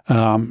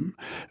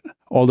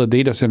all the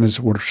data centers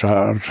which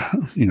are,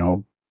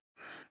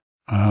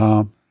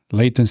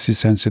 latency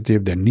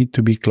sensitive. They need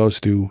to be close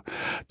to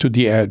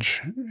the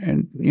edge.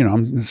 And,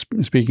 I'm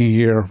speaking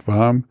here of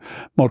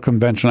more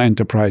conventional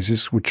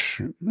enterprises,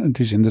 which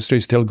this industry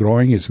is still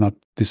growing. It's not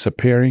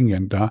disappearing.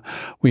 And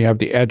we have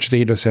the edge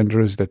data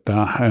centers that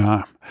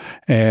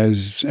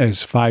as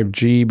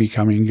 5G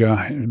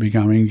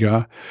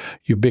becoming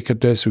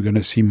ubiquitous, we're going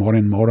to see more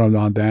and more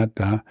on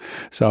that.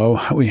 So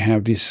we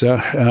have this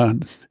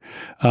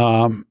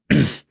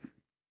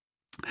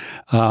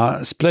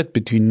split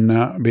between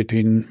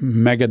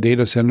mega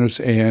data centers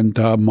and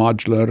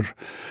modular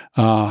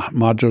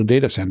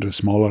data centers,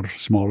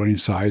 smaller in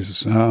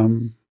size.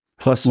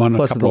 Plus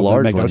the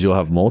large ones, you'll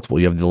have multiple.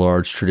 You have the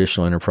large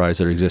traditional enterprise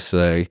that exists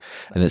today,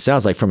 and it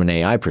sounds like from an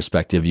AI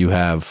perspective, you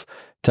have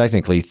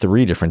technically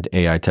 3 different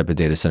AI type of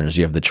data centers.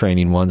 You have the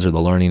training ones or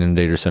the learning and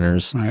data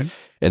centers, right?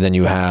 And then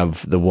you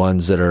have the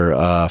ones that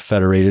are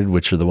federated,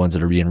 which are the ones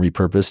that are being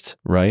repurposed,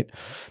 right?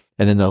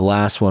 And then the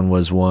last one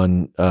was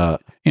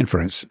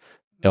inference.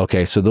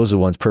 Okay, so those are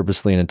ones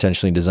purposely and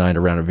intentionally designed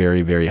around a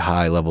very, very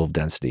high level of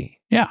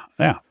density. Yeah.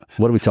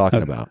 What are we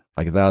talking about?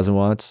 Like 1,000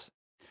 watts?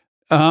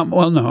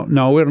 Well,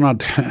 no, we're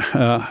not.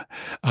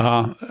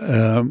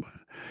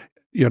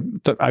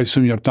 I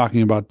assume you're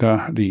talking about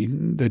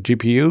the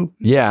GPU.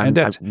 Yeah, and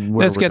that's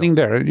getting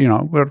there.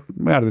 We're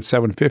at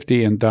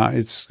 750, and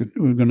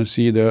we're going to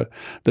see the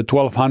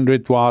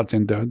 1,200 watt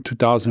and the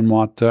 2,000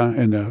 watt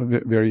in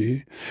the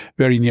very,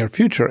 very near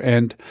future,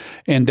 and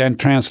then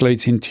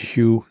translates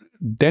into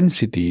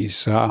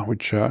densities,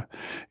 which are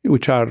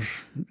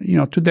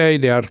today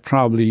they are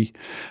probably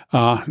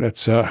 4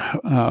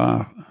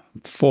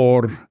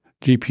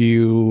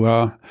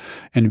 GPU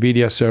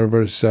NVIDIA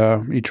servers,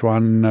 each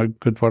one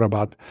good for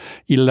about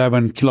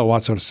 11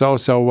 kilowatts or so.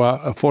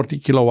 So 40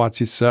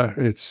 kilowatts is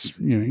it's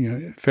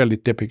fairly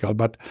typical.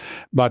 But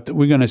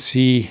we're going to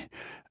see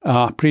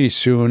pretty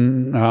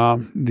soon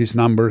these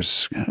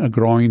numbers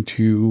growing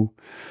to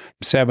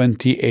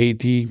 70,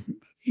 80,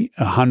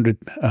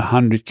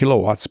 100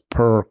 kilowatts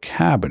per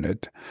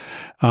cabinet.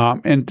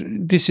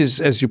 And this is,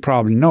 as you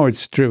probably know,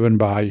 it's driven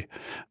by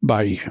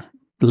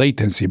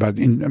latency, by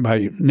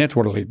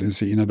network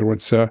latency. In other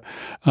words, these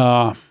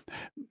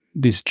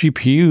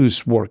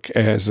GPUs work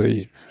as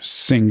a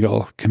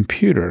single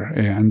computer,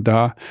 and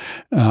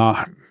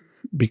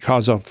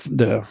because of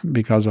the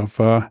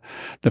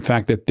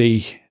fact that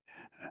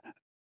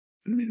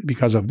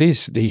because of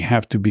this, they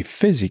have to be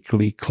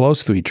physically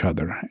close to each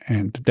other,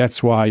 and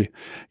that's why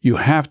you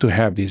have to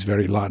have these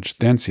very large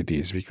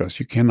densities, because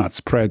you cannot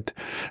spread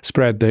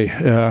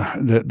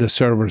the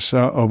servers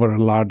over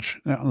a large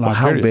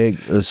how area. Big?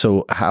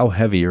 So how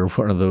heavy are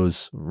one of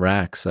those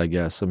racks? I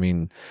guess. I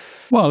mean,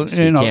 well,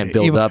 so you can't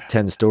build up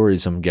 10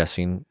 stories. I'm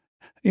guessing.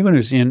 Even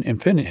as in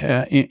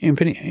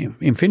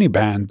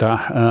InfiniBand,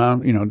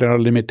 there are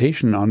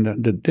limitations on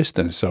the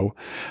distance. So.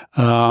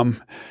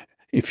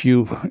 If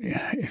you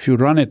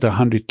run it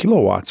 100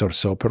 kilowatts or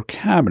so per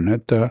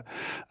cabinet,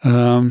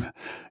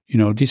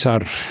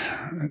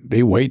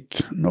 they weigh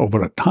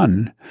over a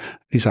ton.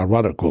 These are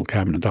water cooled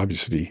cabinets,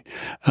 obviously,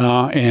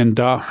 and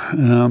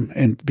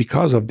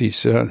because of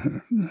this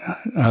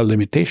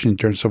limitation in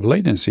terms of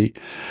latency,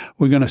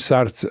 we're going to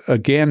start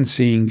again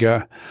seeing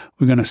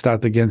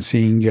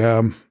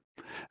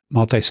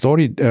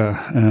multi-story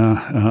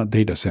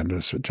data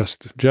centers,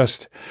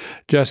 just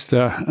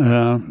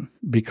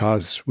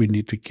because we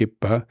need to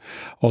keep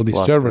all these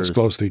servers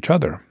close to each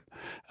other.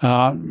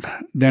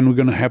 Then we're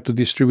going to have to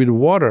distribute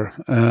water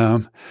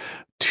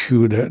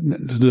to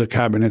the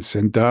cabinets,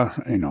 and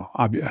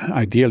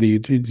ideally you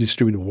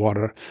distribute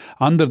water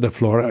under the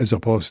floor as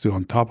opposed to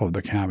on top of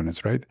the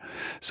cabinets, right?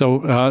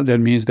 So that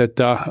means that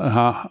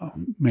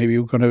maybe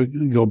we're going to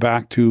go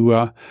back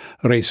to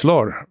raised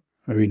floor.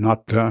 Maybe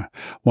not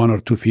 1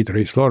 or 2 feet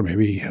raised floor,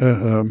 maybe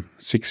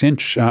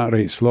 6-inch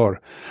raised floor.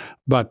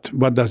 But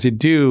what does it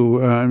do?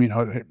 When you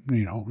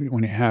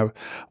have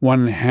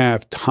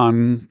 1.5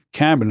 ton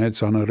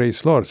cabinets on a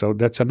raised floor, so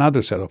that's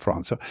another set of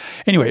problems. So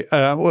anyway,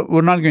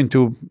 we're not going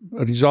to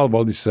resolve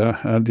all these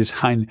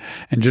high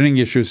engineering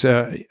issues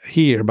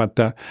here. But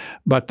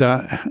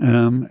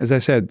as I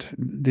said,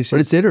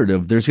 it's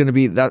iterative. There's going to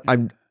be that.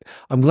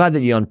 I'm glad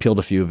that you unpeeled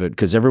a few of it,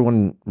 because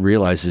everyone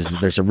realizes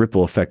there's a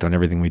ripple effect on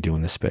everything we do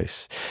in this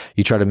space.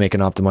 You try to make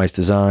an optimized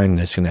design,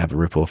 that's going to have a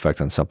ripple effect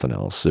on something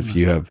else. If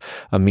you have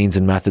a means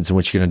and methods in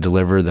which you're going to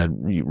deliver that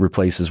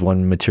replaces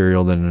one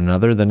material than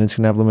another, then it's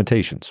going to have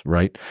limitations,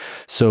 right?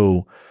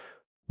 So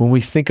when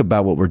we think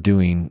about what we're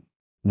doing,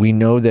 we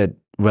know that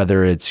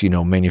whether it's,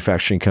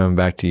 manufacturing coming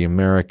back to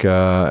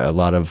America, a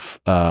lot of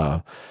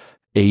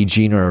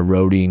aging or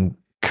eroding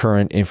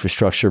current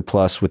infrastructure,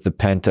 plus with the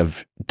pent-up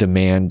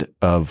demand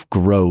of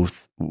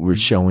growth, we're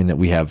showing that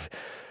we have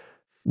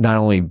not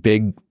only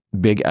big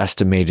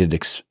estimated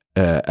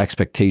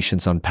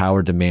expectations on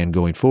power demand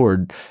going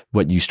forward.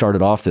 What you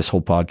started off this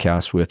whole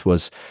podcast with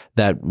was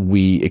that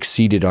we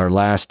exceeded our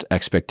last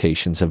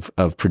expectations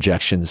of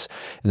projections,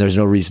 and there's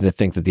no reason to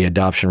think that the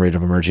adoption rate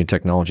of emerging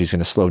technology is going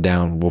to slow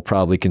down. We'll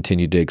probably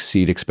continue to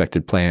exceed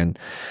expected plan.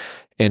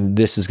 And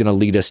this is going to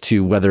lead us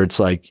to, whether it's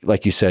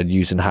like you said,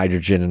 using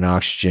hydrogen and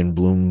oxygen,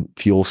 Bloom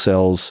fuel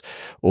cells,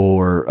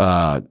 or,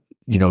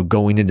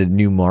 going into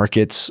new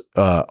markets,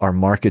 are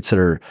markets that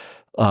are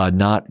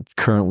not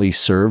currently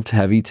served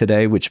heavy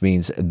today, which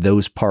means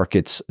those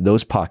pockets,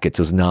 those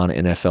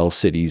non-NFL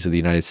cities of the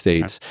United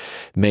States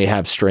may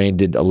have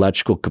stranded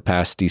electrical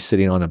capacity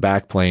sitting on a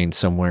backplane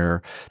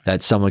somewhere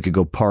that someone could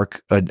go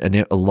park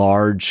a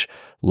large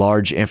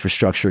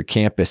infrastructure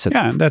campus.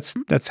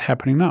 That's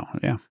happening now.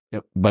 Yeah.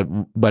 Yep. But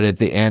at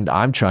the end,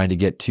 I'm trying to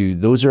get to,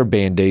 those are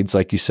Band-Aids.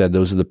 Like you said,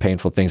 those are the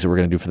painful things that we're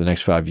going to do for the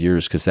next 5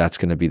 years, because that's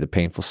going to be the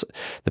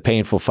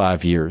painful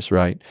 5 years,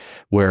 right?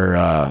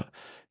 Where,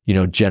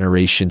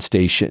 generation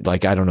station,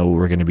 like, I don't know what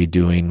we're going to be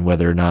doing,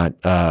 whether or not,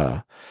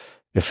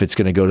 if it's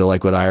going to go to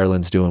like what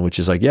Ireland's doing, which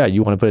is like, yeah,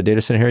 you want to put a data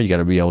center here, you got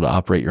to be able to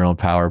operate your own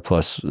power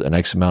plus an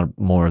X amount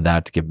more of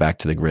that to get back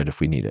to the grid if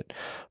we need it,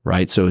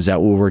 right? So is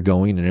that where we're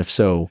going? And if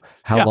so,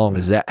 how long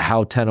is that?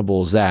 How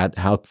tenable is that?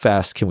 How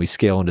fast can we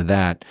scale into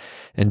that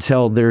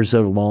until there's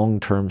a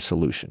long-term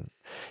solution?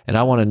 And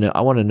I want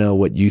to know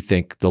what you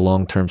think the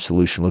long-term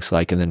solution looks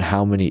like, and then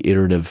how many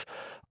iterative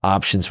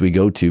options we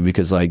go to,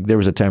 because like there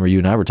was a time where you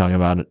and I were talking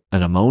about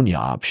an ammonia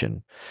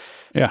option.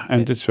 Yeah,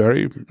 and it's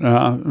very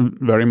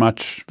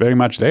much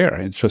there.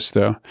 It's just,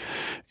 let's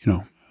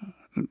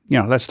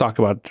talk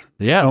about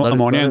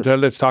ammonia,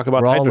 and let's talk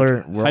about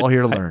hydrogen. We're all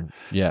here to learn.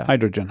 Yeah,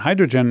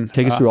 hydrogen.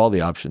 Take us through all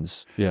the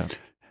options. Yeah.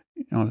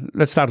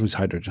 Let's start with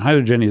hydrogen.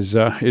 Hydrogen is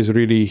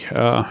really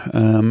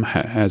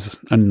has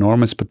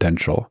enormous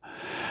potential,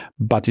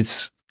 but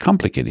it's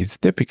complicated. It's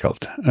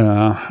difficult,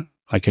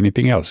 like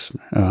anything else.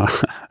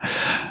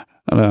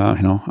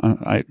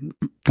 I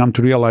come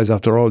to realize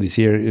after all these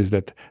years is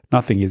that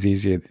nothing is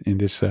easy in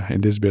this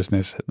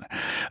business.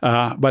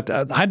 But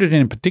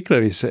hydrogen in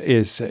particular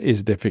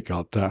is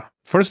difficult.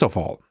 First of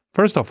all,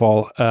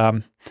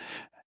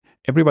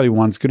 everybody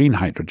wants green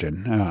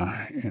hydrogen,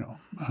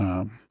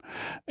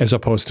 as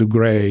opposed to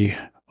gray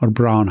or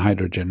brown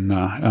hydrogen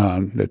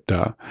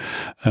that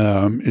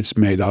it's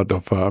made out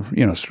of,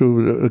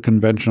 through a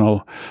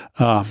conventional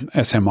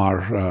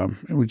SMR,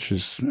 which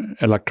is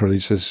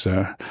electrolysis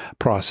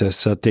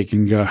process,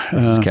 taking...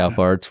 this is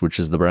CalFarts, which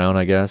is the brown,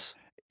 I guess?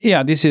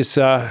 Yeah, this is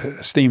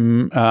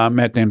steam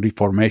methane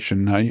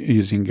reformation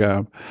using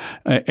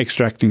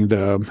extracting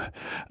the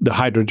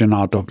hydrogen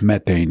out of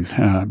methane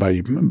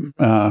by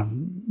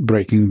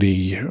breaking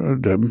the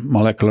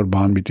molecular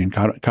bond between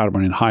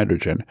carbon and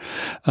hydrogen.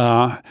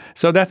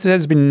 So that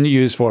has been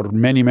used for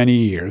many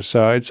years.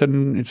 It's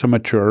a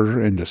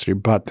mature industry,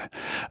 but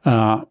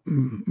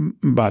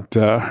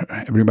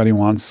everybody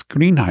wants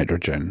green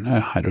hydrogen,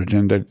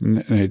 hydrogen that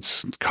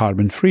it's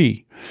carbon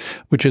free,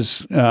 which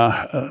is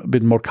a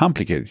bit more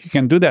complicated. You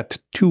can do that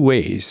two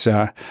ways.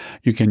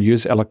 You can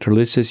use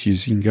electrolysis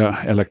using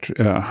electric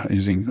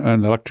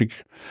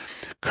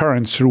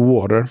current through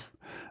water,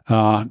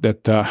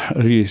 that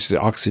releases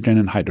oxygen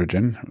and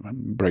hydrogen,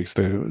 breaks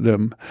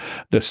the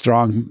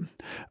strong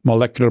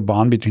molecular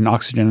bond between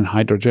oxygen and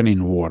hydrogen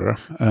in water.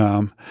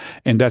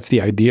 And that's the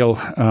ideal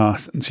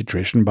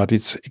situation, but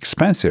it's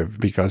expensive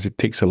because it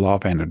takes a lot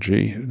of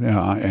energy.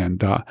 And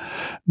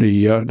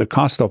the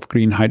cost of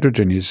green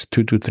hydrogen is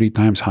 2 to 3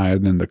 times higher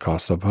than the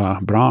cost of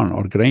brown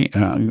or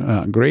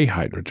gray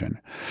hydrogen.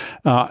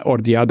 Or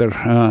the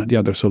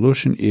other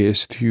solution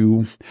is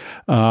to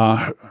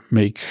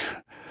make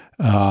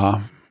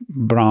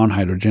brown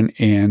hydrogen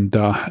and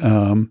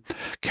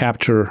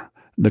capture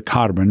the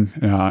carbon,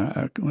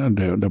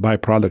 the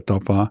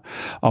byproduct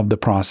of the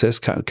process,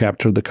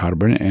 capture the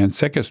carbon and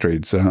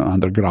sequestrate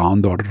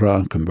underground or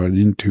convert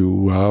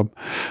into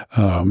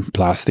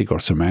plastic or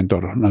cement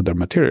or another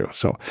material.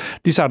 So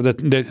these are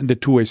the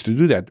 2 ways to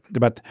do that.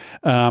 But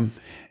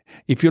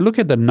if you look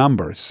at the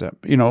numbers,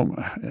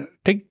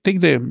 take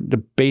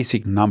the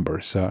basic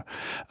numbers.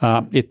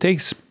 It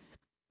takes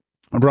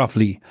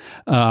roughly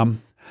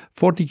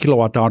 40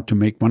 kilowatt hour to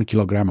make 1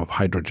 kilogram of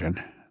hydrogen.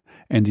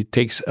 And it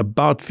takes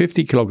about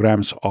 50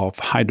 kilograms of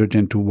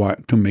hydrogen to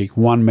make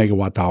 1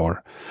 megawatt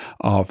hour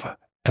of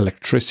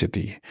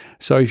electricity.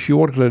 So if you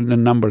work the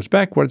numbers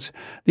backwards,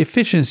 the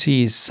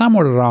efficiency is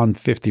somewhere around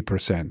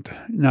 50%.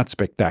 Not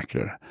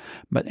spectacular.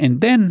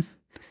 And then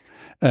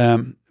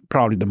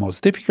probably the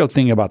most difficult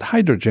thing about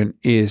hydrogen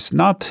is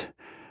not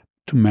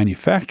to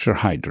manufacture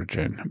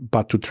hydrogen,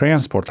 but to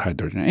transport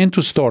hydrogen and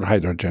to store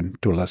hydrogen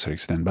to a lesser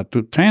extent. But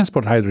to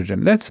transport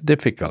hydrogen, that's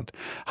difficult.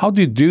 How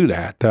do you do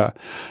that?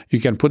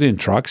 You can put it in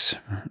trucks,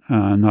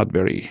 not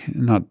a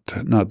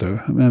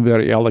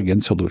very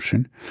elegant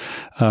solution.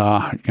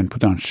 You can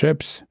put it on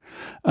ships.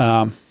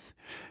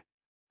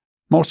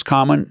 Most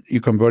common,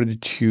 you convert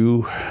it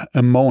to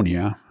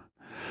ammonia.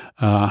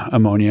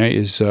 Ammonia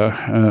is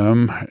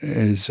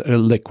a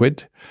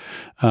liquid,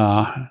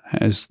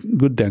 has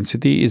good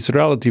density, is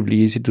relatively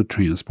easy to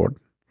transport.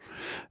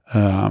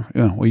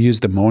 We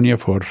used ammonia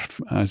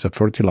as a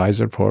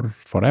fertilizer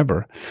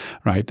forever,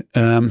 right?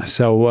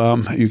 So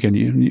we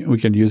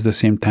can use the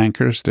same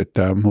tankers that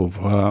move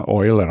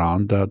oil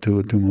around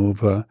to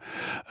move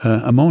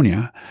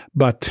ammonia,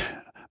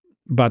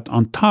 But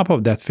on top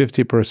of that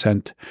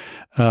 50%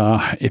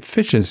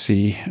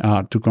 efficiency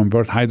to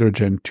convert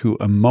hydrogen to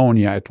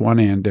ammonia at one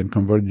end and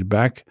convert it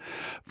back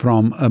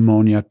from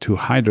ammonia to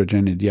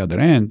hydrogen at the other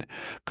end,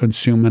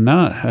 consume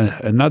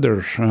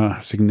another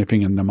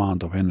significant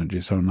amount of energy.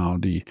 So now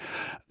the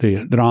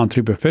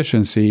round-trip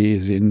efficiency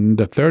is in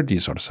the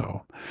 30s or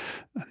so.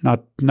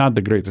 Not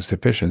the greatest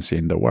efficiency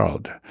in the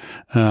world.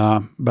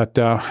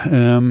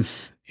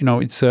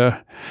 It's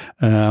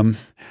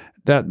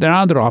there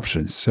are other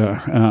options.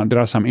 There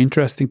are some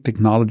interesting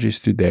technologies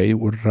today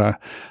where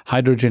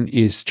hydrogen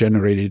is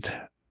generated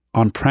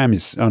on-prem.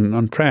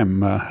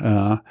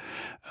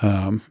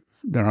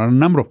 There are a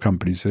number of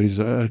companies. There is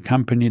a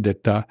company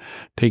that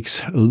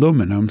takes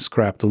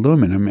scrapped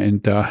aluminum,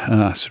 and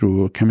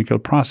through a chemical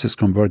process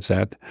converts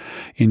that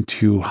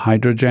into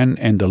hydrogen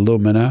and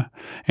alumina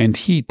and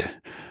heat.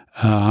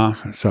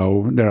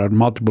 So there are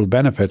multiple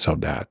benefits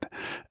of that.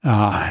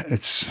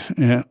 It's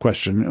a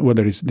question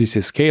whether this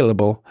is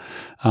scalable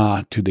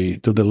to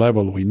the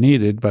level we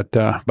need it, but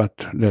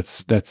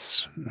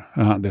that's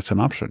an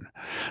option.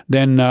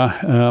 Then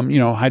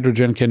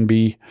hydrogen can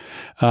be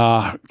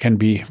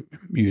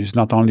used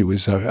not only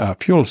with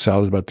fuel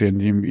cells, but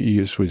can be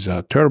used with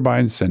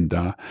turbines and.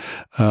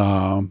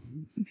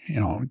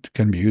 It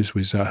can be used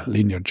with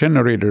linear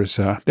generators.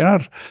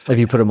 Have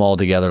you put them all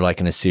together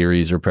like in a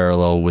series or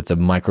parallel with the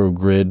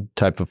microgrid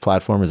type of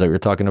platform? Is that what you're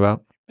talking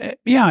about?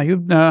 Yeah, it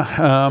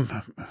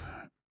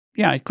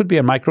could be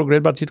a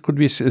microgrid, but it could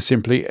be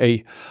simply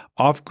a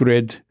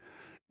off-grid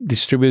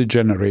distributed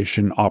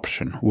generation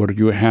option where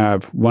you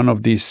have one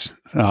of these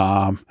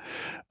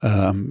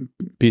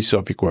piece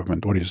of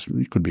equipment.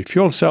 It could be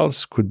fuel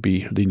cells, could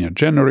be linear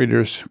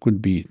generators,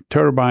 could be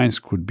turbines,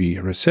 could be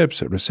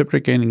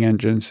reciprocating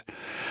engines,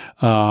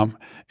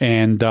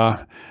 and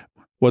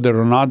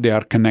whether or not they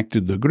are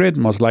connected to the grid,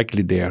 most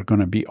likely they are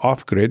going to be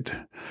off-grid.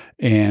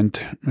 And,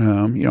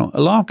 a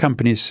lot of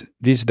companies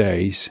these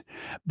days,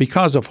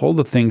 because of all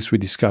the things we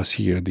discuss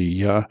here,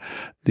 the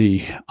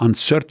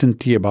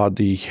uncertainty about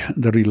the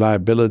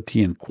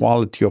reliability and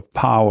quality of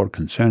power,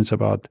 concerns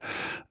about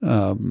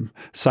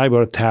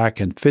cyber attack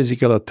and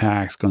physical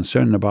attacks,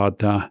 concern about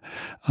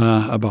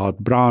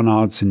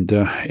brownouts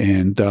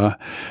and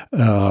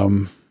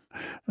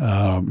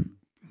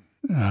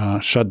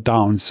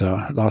shutdowns,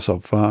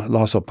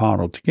 loss of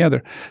power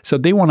altogether. So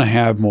they want to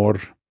have more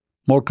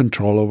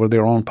control over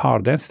their own power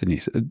destiny.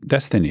 So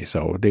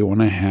they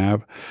want to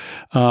have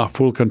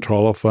full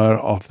control of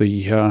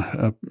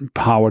the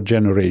power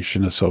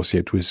generation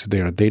associated with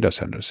their data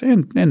centers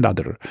and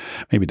other,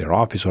 maybe their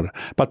office,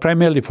 but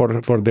primarily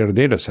for their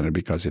data center,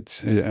 because it's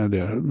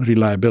the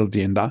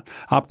reliability and the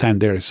uptime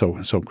there is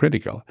so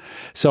critical.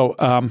 So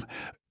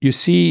you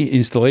see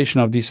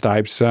installation of these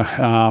types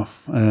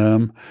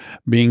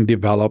being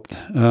developed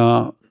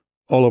all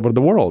over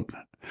the world,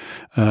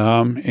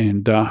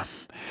 and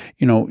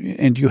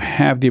and you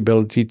have the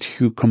ability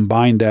to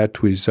combine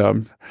that with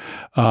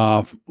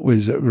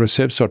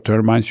recips or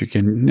turbines. You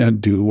can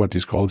do what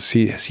is called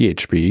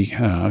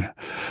CHP,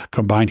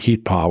 combined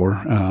heat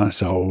power.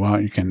 So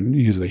you can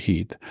use the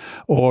heat,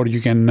 or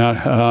you can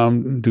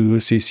do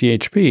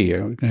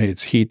CCHP.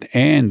 It's heat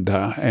and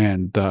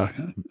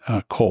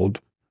cold.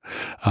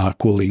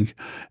 Cooling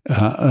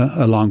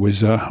along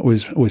with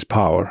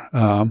power.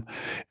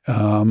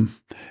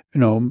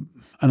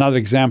 Another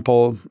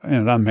example,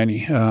 not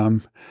many,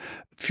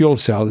 fuel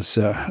cells,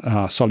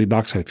 solid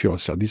oxide fuel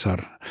cells.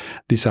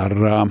 These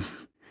are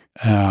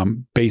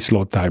base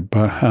load type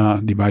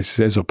devices,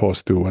 as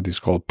opposed to what is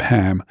called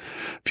PAM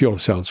fuel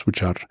cells,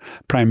 which are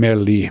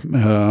primarily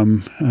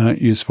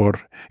used for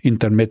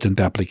intermittent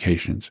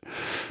applications.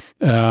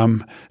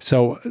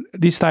 So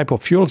these type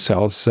of fuel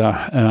cells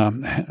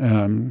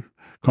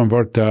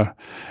convert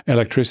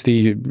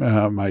electricity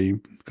by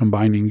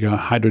combining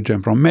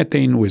hydrogen from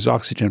methane with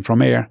oxygen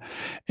from air,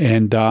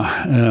 and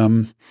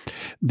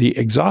the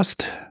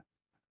exhaust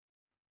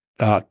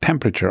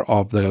temperature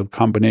of the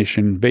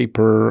combination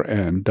vapor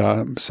and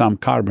some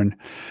carbon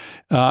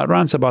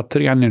runs about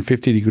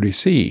 350 degrees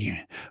C,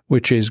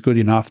 which is good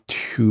enough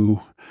to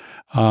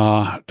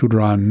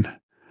run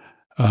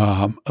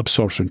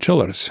absorption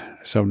chillers.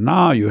 So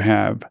now you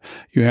have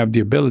the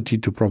ability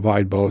to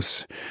provide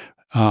both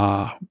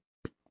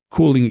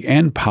cooling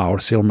and power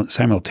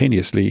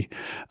simultaneously,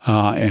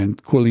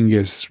 and cooling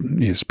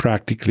is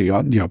practically,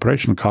 the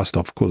operational cost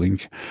of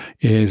cooling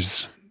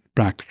is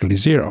practically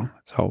zero.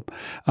 So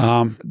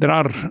there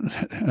are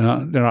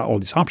all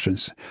these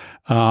options.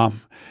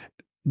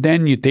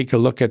 Then you take a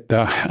look at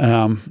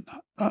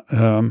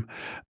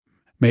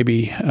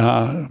maybe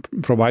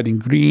providing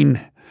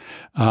green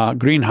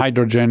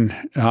hydrogen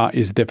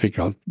is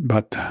difficult,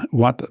 but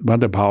what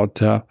about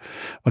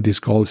what is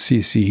called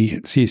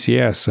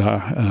CCS,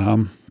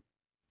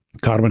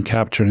 carbon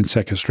capture and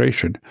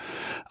sequestration,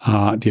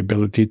 the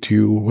ability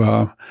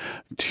to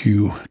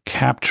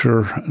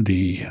capture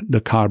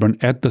the carbon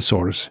at the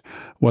source,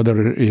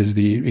 whether it is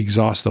the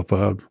exhaust of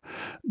a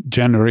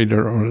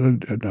generator or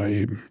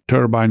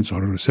turbines or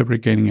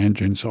reciprocating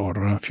engines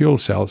or fuel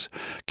cells,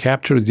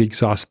 capture the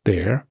exhaust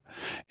there,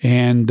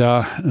 and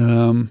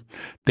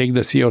take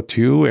the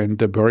CO2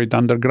 and bury it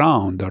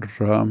underground,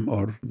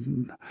 or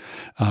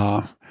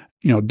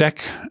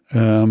deck.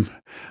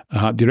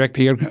 Direct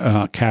air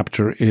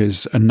capture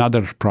is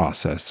another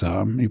process.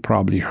 You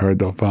probably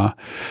heard of a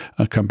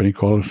company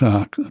called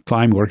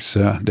Climeworks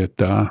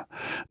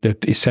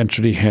that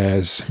essentially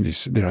has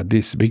this. There are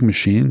this big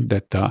machine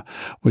that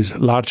with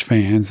large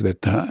fans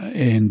that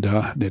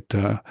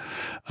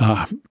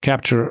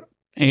capture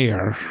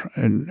air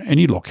in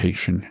any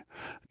location.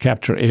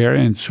 Capture air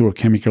and through a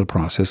chemical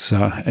process,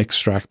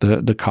 extract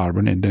the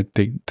carbon, and then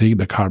take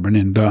the carbon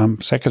and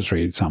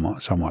sequestrate it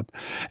somewhat.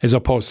 As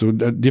opposed to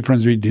the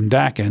difference between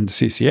DAC and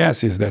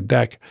CCS is that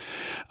DAC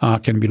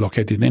can be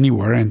located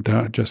anywhere and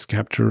just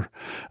capture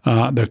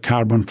the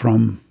carbon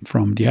from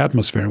the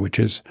atmosphere, which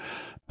is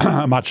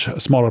a much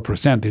smaller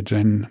percentage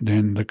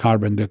than the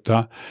carbon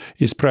that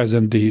is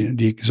present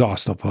the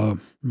exhaust of a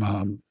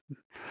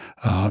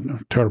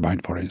turbine,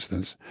 for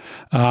instance.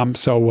 There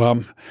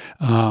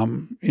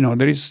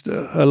is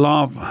a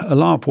lot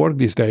of work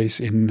these days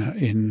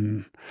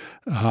in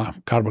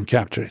carbon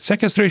capture.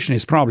 Sequestration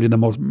is probably the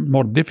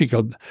more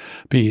difficult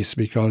piece,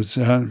 because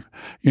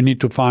you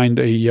need to find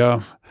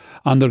a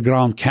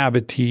underground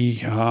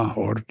cavity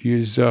or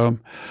use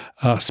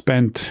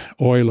spent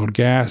oil or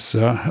gas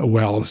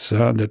wells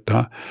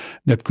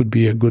that could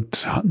be a good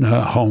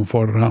home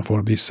for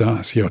this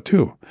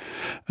CO2.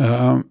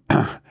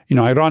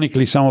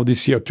 Ironically, some of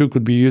this CO2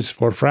 could be used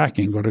for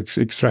fracking or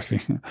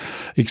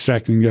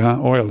extracting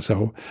oil.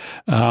 So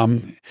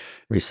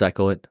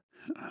recycle it.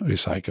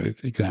 Recycle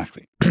it,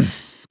 exactly.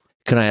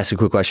 Can I ask a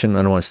quick question?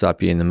 I don't want to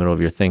stop you in the middle of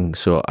your thing.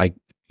 So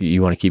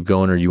you want to keep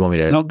going, or you want me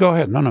to? No, go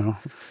ahead. No.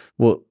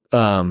 Well,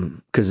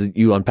 because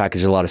you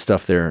unpackage a lot of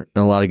stuff there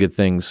and a lot of good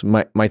things.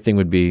 My thing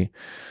would be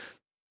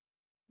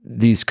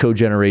these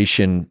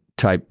cogeneration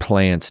type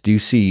plants. Do you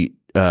see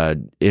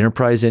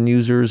enterprise end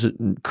users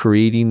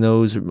creating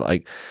those,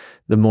 like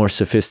the more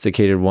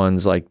sophisticated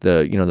ones, like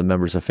the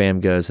members of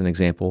FAMGA as an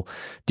example?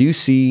 Do you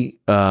see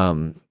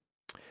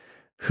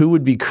who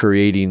would be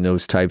creating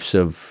those types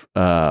of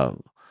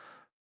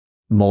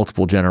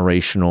multiple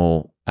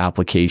generational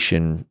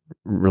application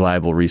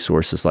reliable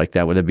resources like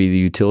that? Would it be the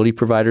utility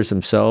providers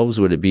themselves?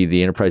 Would it be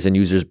the enterprise end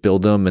users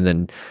build them and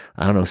then,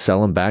 I don't know,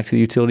 sell them back to the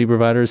utility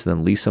providers and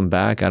then lease them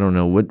back? I don't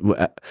know. What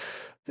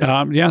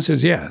the answer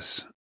is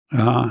yes.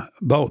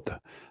 Both.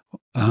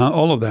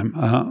 All of them.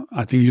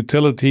 I think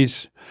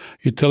utilities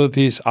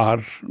are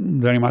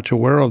very much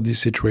aware of this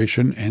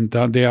situation, and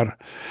they are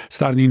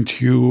starting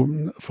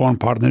to form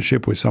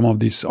partnership with some of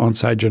these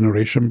on-site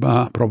generation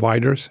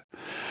providers.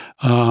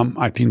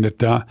 I think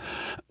that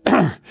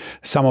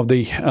some of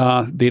the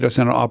data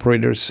center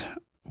operators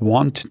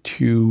want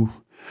to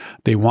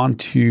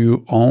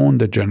own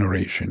the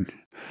generation.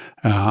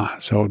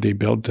 So they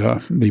built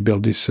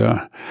this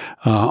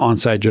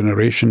on-site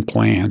generation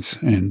plants,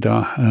 and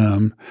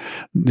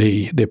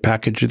they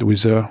package it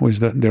with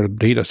their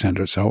data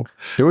center. So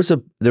there was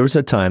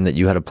a time that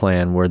you had a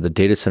plan where the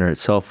data center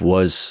itself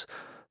was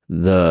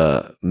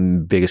the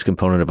biggest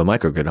component of a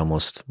microgrid,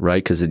 almost,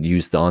 right? Because it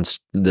used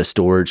the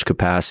storage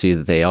capacity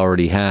that they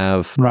already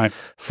have, right,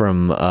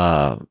 from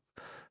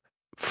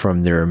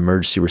their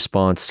emergency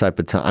response type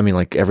of time. I mean,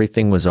 like,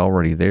 everything was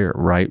already there,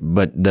 right?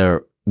 But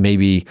there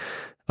maybe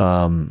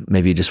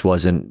it just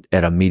wasn't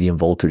at a medium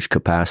voltage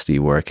capacity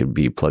where it could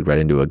be plugged right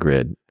into a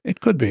grid.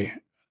 It could be,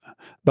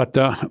 but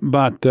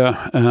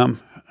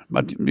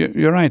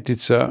you're right.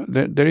 It's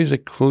there is a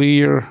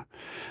clear.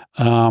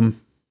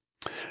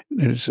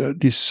 There's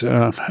this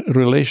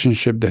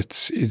relationship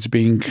it's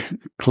being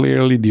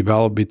clearly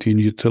developed between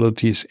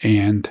utilities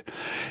and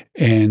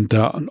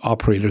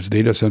operators,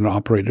 data center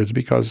operators,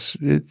 because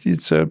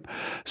it's a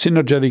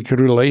synergetic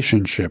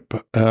relationship.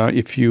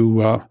 If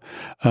you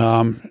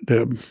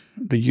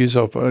the use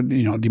of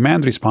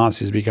demand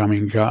response is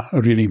becoming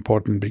really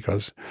important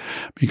because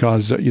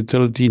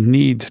utility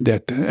need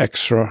that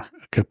extra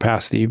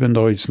capacity, even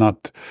though it's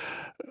not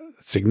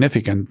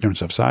significant in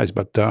terms of size,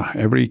 but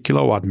every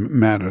kilowatt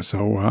matters.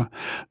 So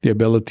the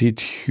ability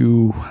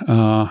to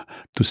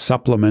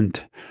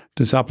supplement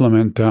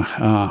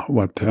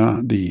what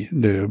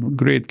the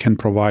grid can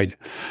provide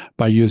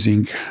by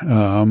using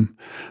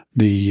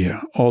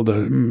all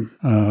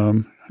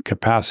the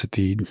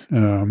capacity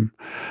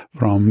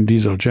from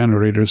diesel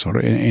generators or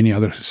any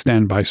other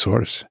standby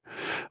source.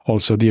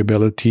 Also, the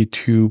ability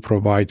to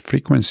provide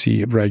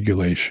frequency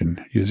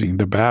regulation using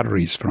the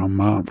batteries from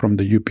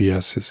the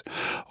UPSs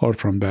or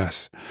from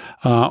BESS.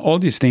 All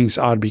these things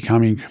are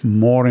becoming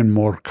more and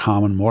more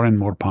common, more and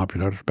more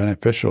popular,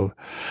 beneficial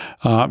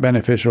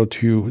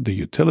to the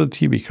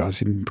utility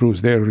because it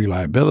improves their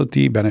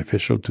reliability,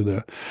 beneficial to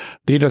the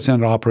data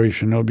center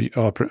operator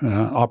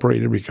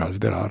because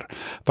there are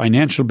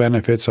financial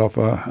benefits of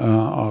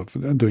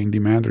doing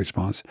demand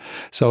response.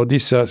 So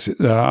this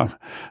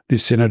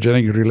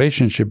synergetic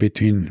relationship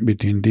between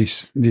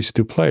these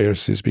two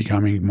players is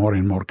becoming more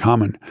and more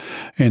common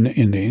in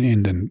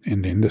the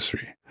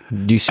industry.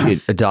 Do you see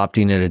it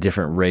adopting at a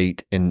different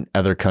rate in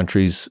other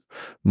countries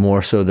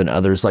more so than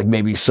others? Like,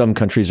 maybe some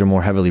countries are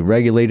more heavily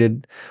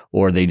regulated,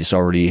 or they just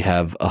already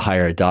have a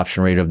higher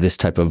adoption rate of this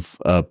type of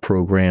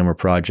program or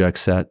project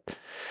set?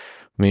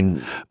 I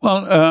mean,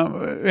 well,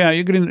 yeah,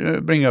 you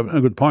bring up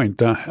a good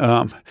point.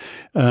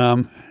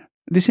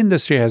 This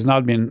industry has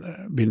not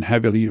been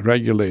heavily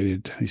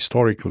regulated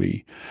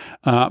historically,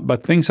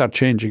 but things are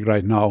changing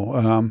right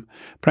now.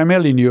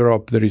 Primarily in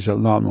Europe, there is a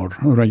lot more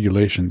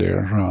regulation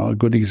there. A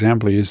good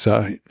example is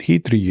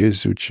heat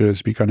reuse, which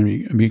is going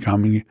to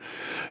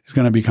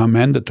become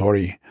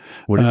mandatory.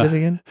 What is it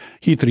again?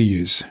 Heat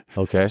reuse.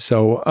 Okay.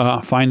 So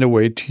find a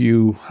way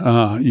to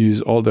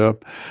use all the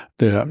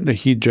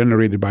heat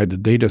generated by the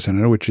data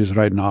center, which is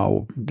right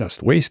now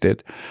just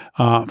wasted.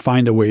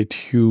 Find a way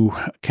to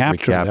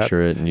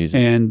recapture it and use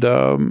it, and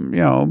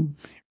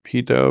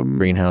heat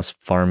greenhouse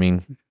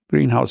farming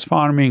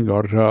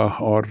or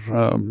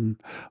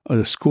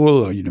a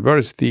school, a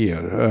university,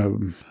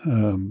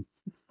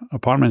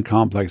 apartment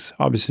complex.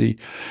 Obviously,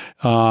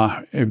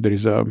 if there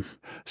is a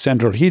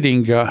central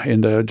heating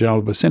in the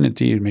general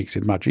vicinity, it makes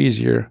it much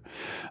easier.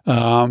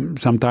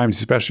 Sometimes,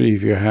 especially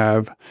if you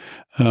have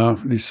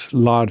this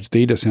large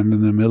data center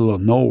in the middle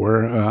of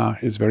nowhere,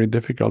 it's very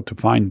difficult to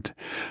find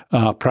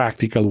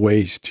practical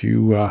ways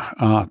to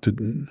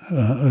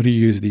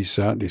reuse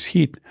this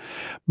heat.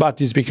 But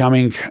it's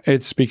becoming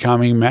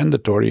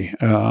mandatory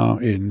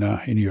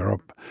in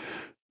Europe.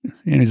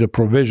 And there's a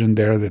provision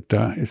there that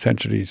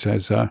essentially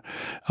says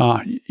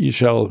you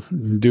shall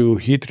do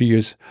heat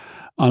reuse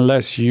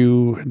unless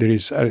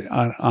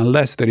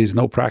there is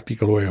no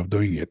practical way of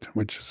doing it,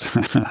 which is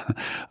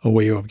a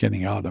way of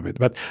getting out of it.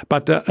 But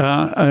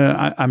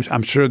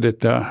I'm sure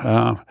that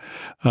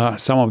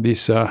some of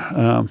this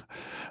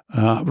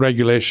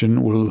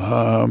regulation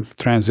will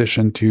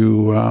transition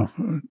to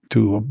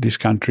this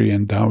country,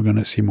 and we're going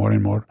to see more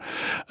and more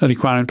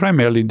requirement,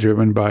 primarily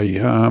driven by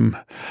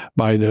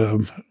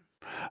the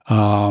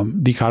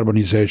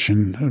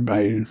decarbonization,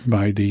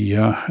 by the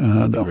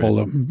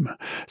whole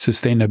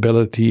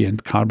sustainability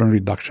and carbon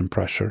reduction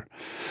pressure.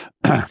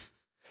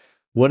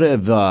 What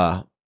if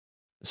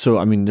so?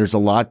 I mean, there's a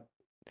lot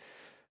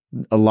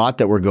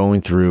that we're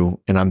going through,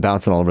 and I'm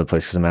bouncing all over the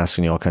place because I'm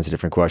asking you all kinds of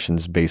different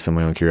questions based on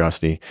my own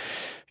curiosity.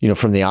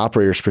 From the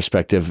operator's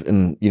perspective,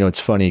 and it's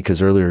funny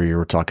because earlier you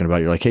were talking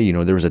about, you're like, hey,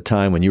 there was a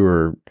time when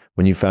you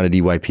founded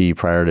EYP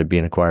prior to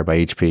being acquired by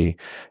HP,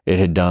 it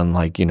had done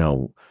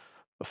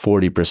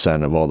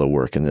 40% of all the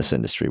work in this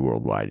industry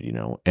worldwide,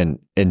 and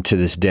to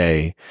this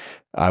day,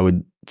 I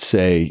would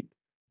say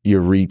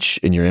your reach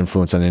and your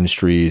influence on the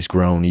industry has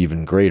grown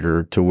even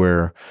greater to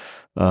where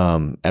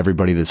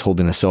everybody that's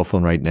holding a cell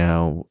phone right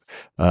now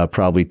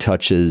probably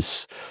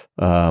touches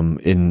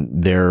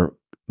in their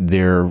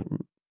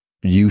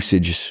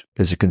usage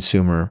as a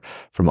consumer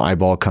from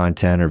eyeball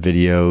content or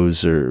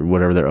videos or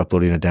whatever they're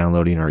uploading or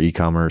downloading or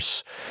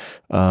e-commerce,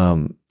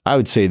 I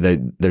would say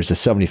that there's a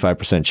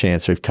 75%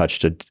 chance they've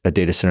touched a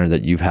data center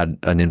that you've had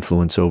an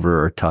influence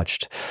over or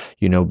touched,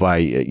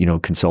 by,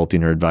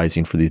 consulting or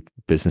advising for these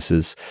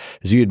businesses.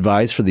 As you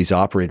advise for these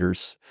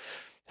operators,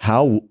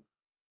 how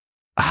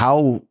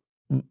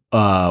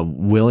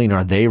willing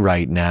are they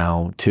right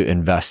now to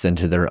invest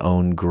into their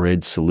own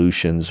grid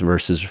solutions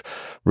versus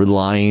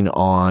relying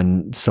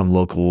on some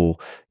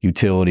local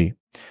utility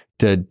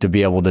to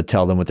be able to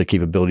tell them what their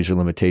capabilities or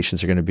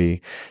limitations are going to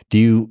be?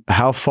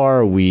 How far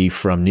are we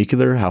from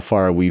nuclear? How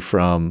far are we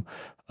from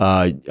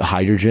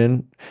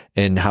hydrogen?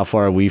 And how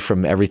far are we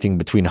from everything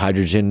between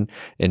hydrogen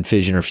and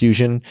fission or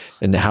fusion?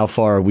 And how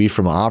far are we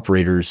from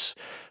operators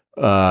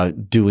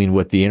doing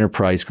what the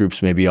enterprise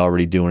groups may be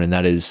already doing, and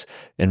that is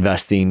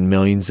investing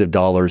millions of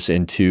dollars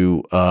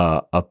into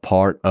a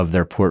part of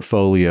their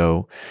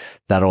portfolio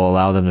that'll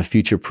allow them to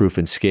future-proof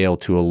and scale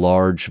to a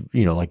large,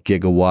 like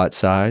gigawatt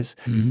size.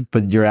 Mm-hmm.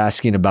 But you're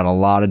asking about a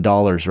lot of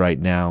dollars right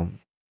now.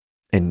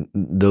 And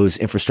those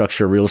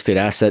infrastructure real estate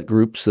asset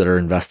groups that are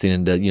investing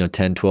into,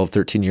 10, 12,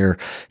 13-year,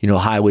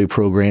 highway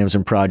programs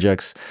and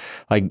projects,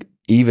 like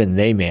even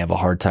they may have a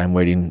hard time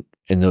waiting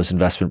in those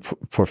investment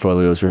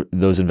portfolios or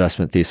those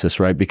investment thesis,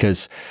 right?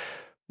 Because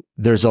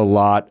there's a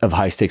lot of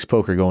high stakes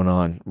poker going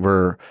on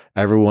where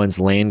everyone's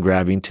land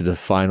grabbing to the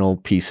final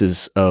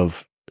pieces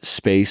of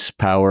space,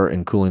 power,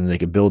 and cooling that they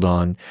could build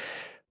on.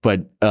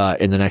 But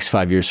in the next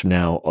 5 years from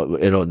now,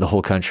 the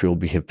whole country will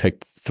have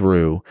picked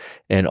through,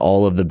 and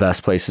all of the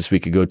best places we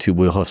could go to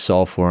we'll have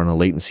solved for on a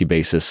latency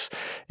basis,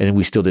 and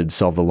we still didn't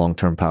solve the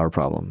long-term power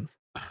problem.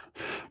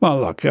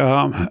 Well, look,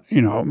 I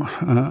don't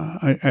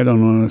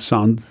want to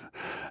sound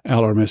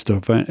alarmist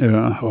or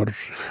the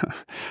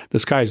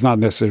sky is not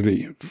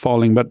necessarily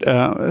falling, but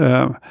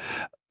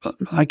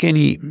like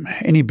any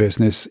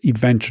business,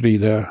 eventually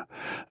the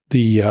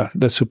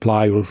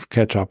supply will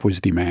catch up with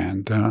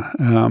demand.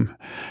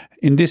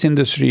 In this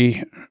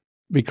industry,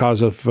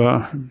 because of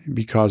the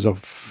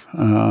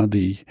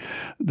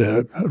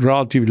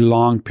relatively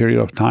long period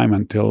of time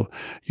until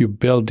you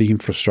build the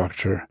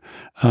infrastructure,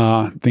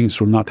 things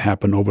will not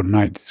happen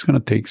overnight. It's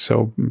going to take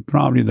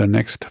probably the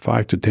next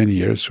 5 to 10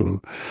 years.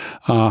 We're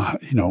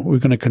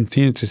going to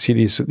continue to see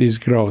this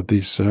growth,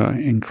 this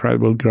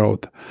incredible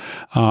growth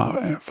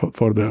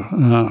for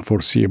the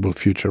foreseeable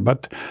future.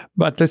 But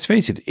let's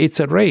face it,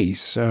 it's a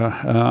race.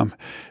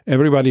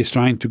 Everybody's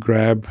trying to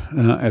grab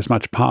as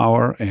much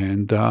power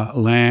and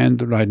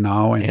land right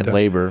now, and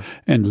labor,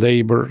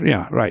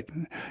 yeah, right,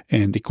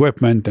 and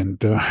equipment,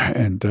 and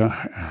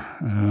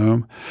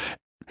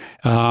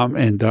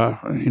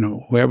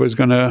whoever's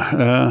going to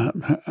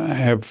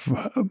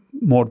have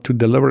more to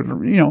deliver.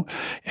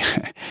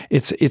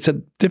 It's a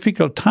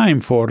difficult time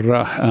for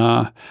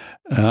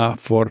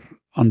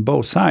on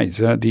both sides.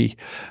 The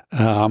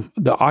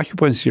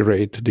occupancy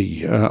rate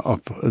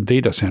of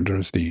data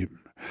centers, the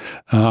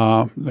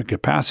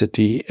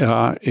capacity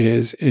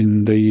is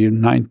in the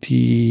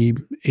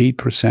 98%,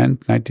 97%,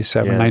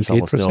 98%.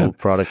 Almost no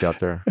product out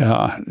there.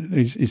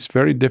 It's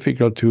very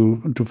difficult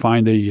to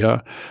find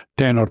a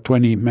 10 or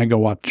 20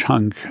 megawatt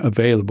chunk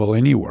available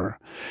anywhere.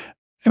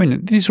 I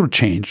mean, this will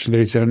change. There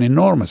is an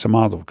enormous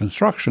amount of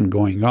construction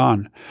going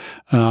on,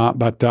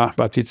 but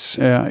it's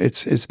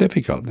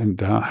difficult, and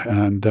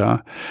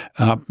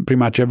pretty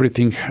much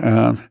everything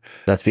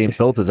that's being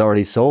built is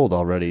already sold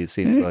already. It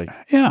seems like.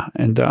 Yeah,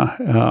 and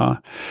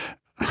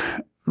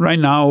right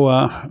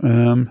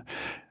now,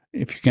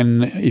 if you can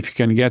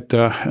get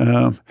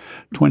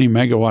 20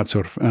 megawatts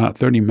or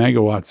 30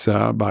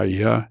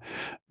 megawatts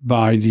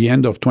by the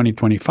end of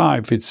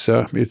 2025, it's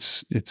a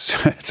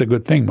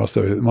good thing. Most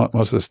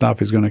of the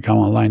stuff is going to come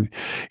online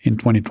in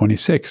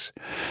 2026.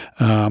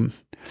 But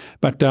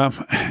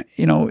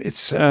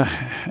it's there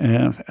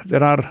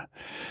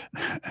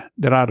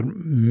are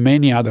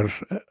many other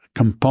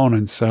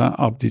components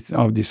of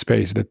this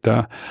space that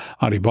are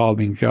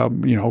evolving.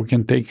 We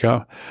can take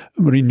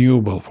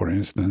renewable, for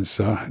instance.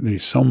 There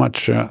is so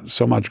much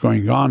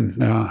going on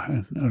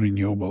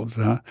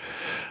renewables.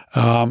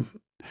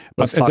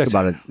 Let's talk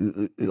about it.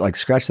 Like,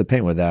 scratch the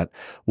paint with that.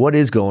 What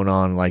is going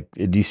on? Like,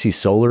 do you see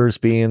solar as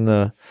being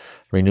the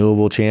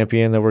renewable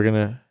champion that we're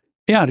gonna?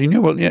 Yeah,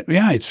 renewable.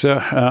 Yeah, it's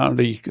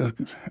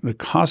the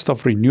cost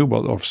of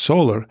renewable or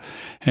solar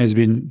has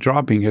been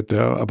dropping at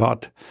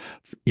about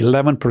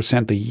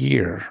 11% a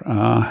year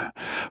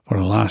for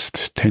the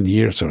last 10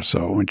 years or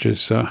so, which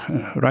is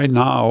right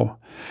now.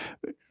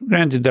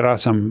 Granted, there are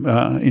some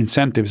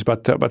incentives,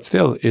 but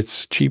still,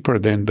 it's cheaper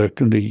than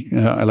the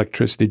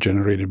electricity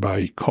generated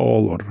by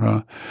coal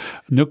or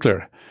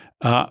nuclear.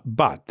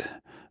 But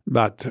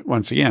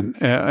once again,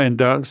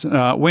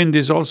 wind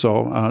is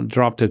also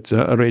dropped at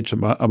a rate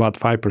of about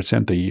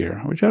 5% a year,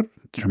 which are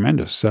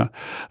tremendous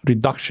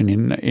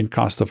reduction in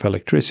cost of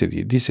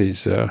electricity. This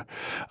is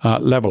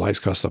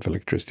levelized cost of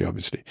electricity,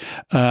 obviously.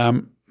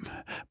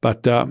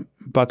 But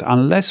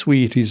unless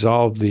we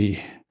resolve the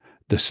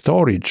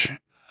storage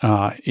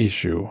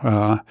issue.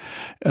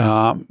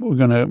 We're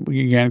gonna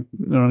get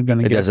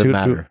It doesn't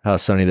matter how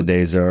sunny the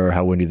days are or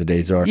how windy the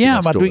days are.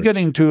 Yeah, but we're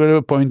getting to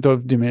a point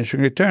of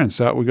diminishing returns.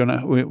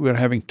 We're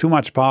having too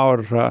much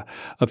power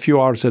a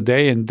few hours a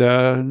day and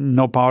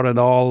no power at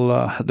all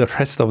the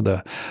rest of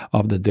the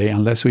day,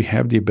 unless we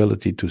have the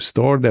ability to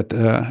store that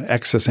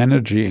excess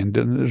energy and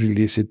then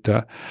release it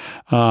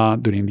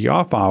during the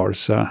off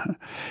hours.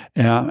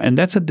 And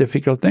that's a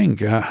difficult thing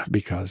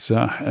because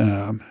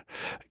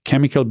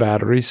chemical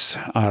batteries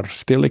are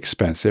still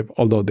expensive,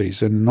 although there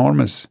is an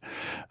enormous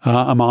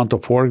amount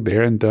of work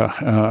there. And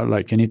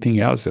like anything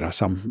else, there are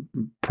some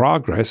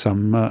progress,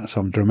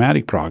 some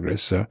dramatic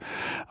progress.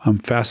 I'm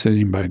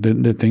fascinated by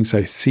the things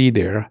I see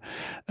there.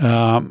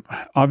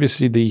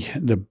 Obviously,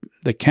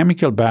 the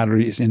chemical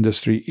batteries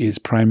industry is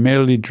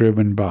primarily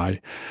driven by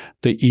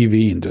the EV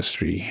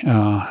industry,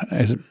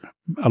 as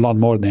a lot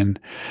more than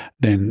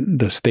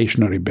the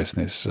stationary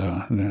business,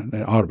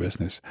 our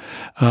business.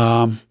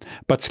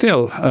 But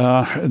still,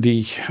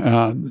 the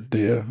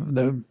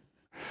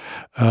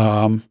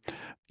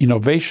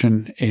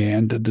innovation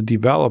and the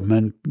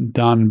development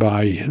done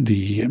by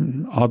the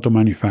auto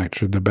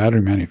manufacturer, the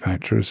battery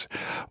manufacturers,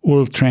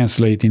 will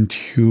translate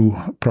into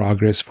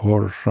progress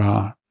for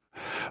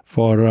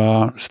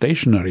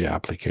stationary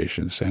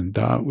applications. And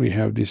we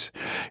have this,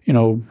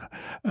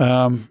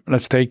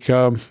 let's take.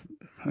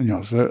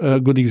 So a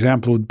good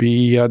example would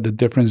be the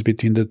difference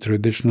between the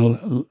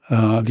traditional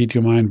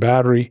lithium-ion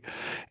battery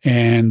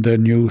and the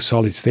new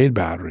solid-state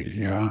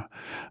battery.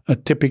 A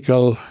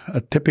typical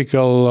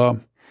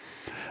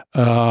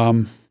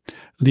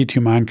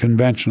lithium-ion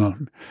conventional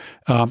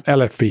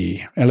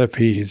LFP.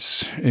 LFP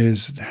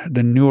is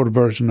the newer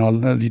version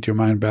of the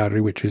lithium-ion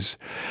battery, which is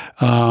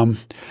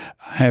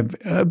have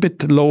a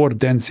bit lower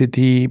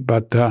density,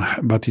 but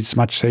it's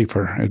much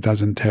safer. It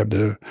doesn't have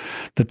the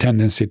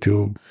tendency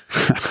to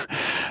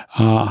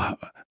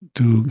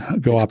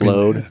go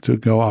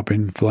up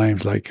in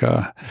flames like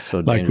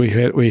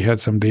we had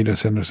some data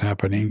centers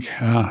happening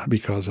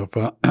because of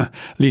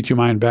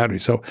lithium-ion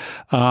batteries. So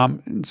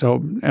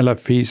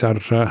LFPs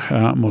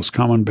are most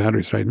common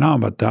batteries right now,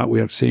 but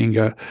we are seeing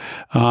a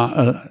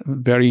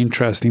very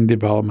interesting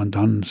development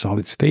on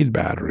solid-state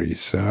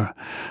batteries,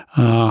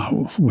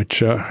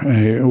 which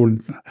will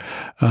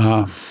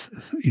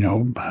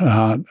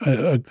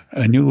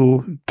a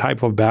new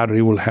type of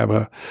battery will have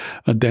a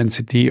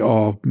density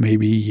of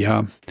maybe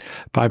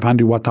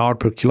 500 watt-hour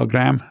per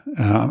kilogram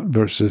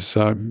versus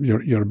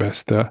your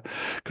best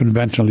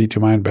conventional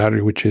lithium-ion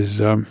battery, which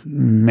is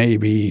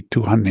maybe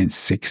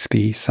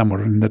 260,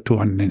 somewhere in the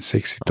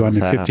 260,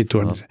 250,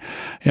 200.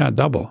 Yeah,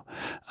 double.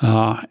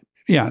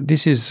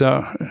 This is,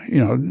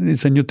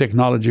 it's a new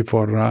technology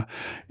for,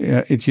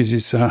 it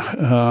uses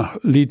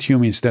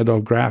lithium instead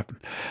of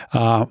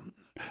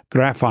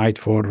graphite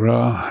for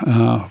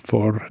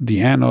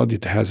the anode.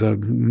 It has a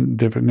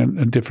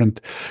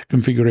different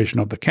configuration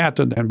of the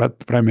cathode, but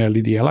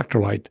primarily the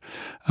electrolyte.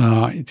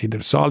 It's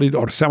either solid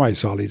or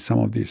semi-solid. Some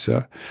of these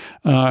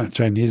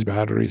Chinese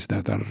batteries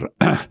that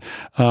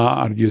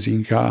are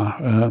using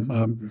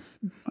a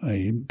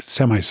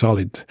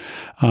semi-solid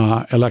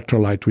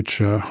electrolyte,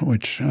 which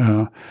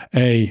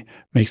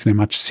makes them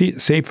much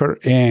safer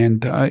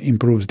and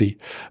improves the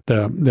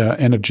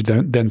energy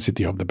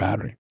density of the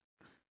battery.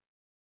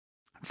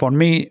 For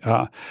me,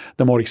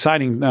 the more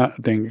exciting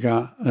thing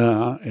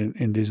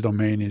in this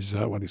domain is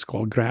what is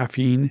called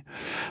graphene.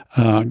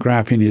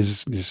 Graphene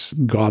is this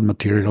god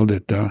material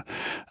that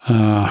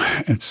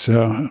it's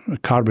a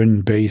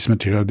carbon-based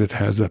material that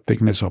has a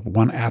thickness of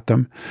 1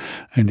 atom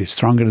and is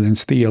stronger than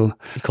steel.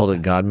 You called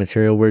it god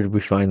material? Where did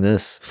we find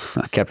this?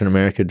 Captain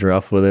America drew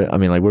off with it? I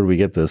mean, like, where did we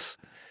get this?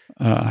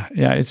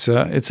 It's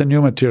a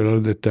new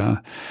material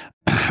that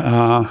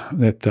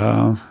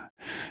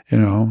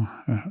the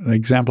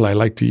example I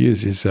like to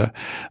use is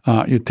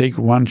you take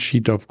one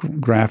sheet of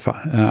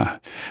graphene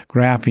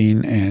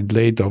and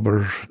lay it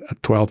over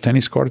 12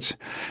 tennis courts,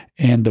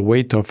 and the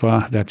weight of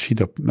that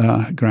sheet of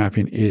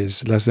graphene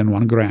is less than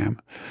 1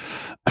 gram.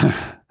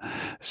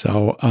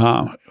 So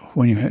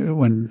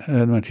when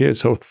the material is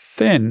so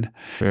thin,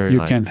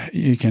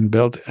 you can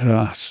build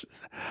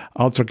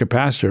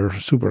ultracapacitor,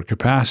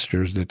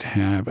 supercapacitors that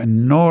have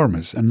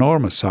enormous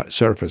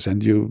surface.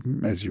 And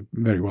as you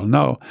very well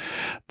know,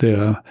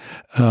 the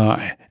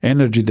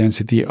energy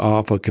density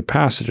of a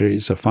capacitor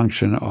is a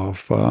function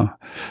of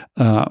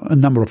a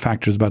number of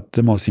factors, but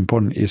the most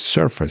important is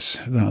surface.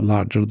 The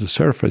larger the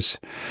surface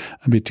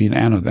between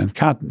anode and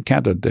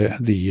cathode,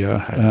 the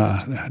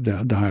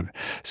higher.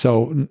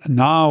 So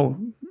now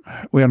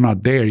we are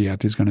not there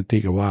yet. It's going to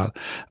take a while,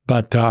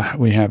 but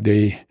we have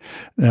the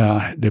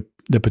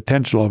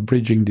potential of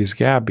bridging this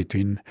gap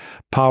between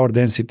power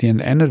density and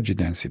energy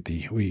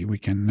density. We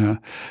can,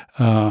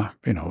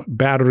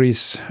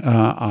 batteries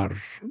are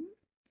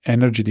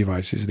energy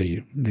devices.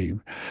 They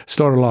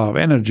store a lot of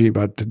energy,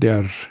 but they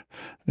are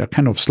they're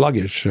kind of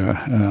sluggish.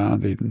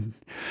 They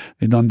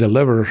don't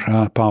deliver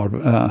power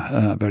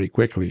very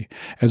quickly,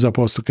 as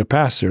opposed to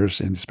capacitors,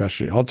 and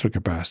especially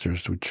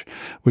ultracapacitors,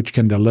 which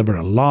can deliver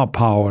a lot of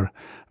power,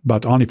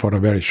 but only for a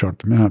very short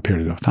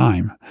period of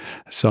time.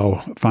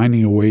 So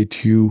finding a way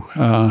to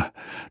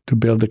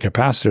build a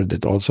capacitor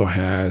that also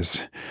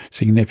has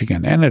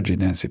significant energy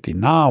density.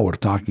 Now we're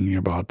talking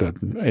about a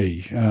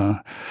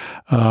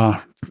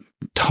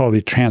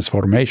totally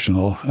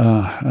transformational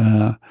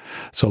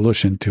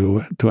solution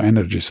to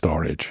energy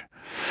storage.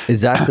 Is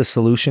that the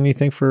solution you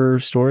think for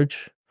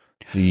storage?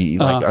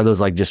 Are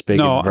those like just big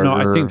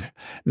inverter?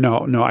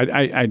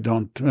 I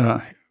don't.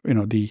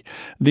 The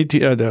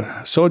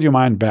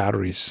sodium-ion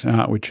batteries,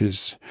 which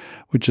is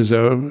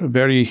a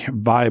very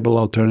viable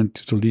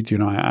alternative to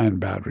lithium-ion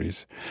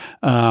batteries.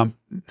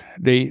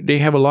 They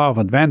have a lot of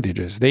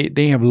advantages.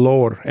 They have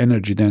lower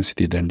energy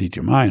density than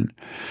lithium-ion,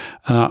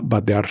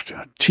 but they are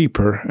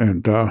cheaper,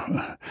 and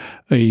a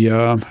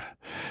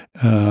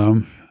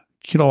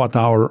kilowatt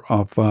hour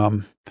of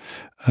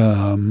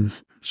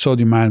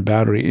sodium-ion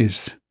battery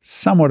is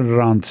somewhere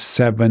around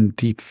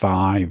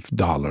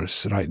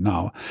 $75 right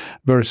now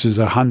versus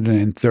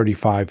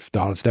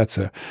 $135. That's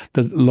the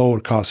lower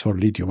cost for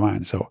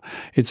lithium-ion. So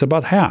it's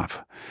about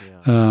half.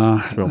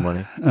 It's real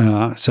money.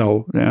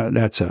 So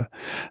that's a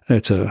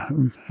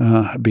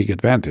big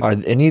advantage. Are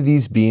any of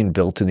these being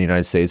built in the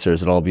United States, or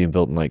is it all being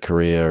built in like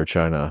Korea or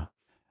China?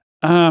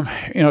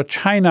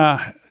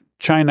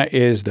 China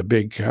is the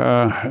big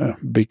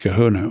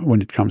kahuna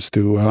when it comes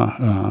to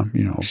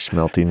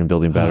smelting and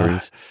building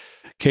batteries.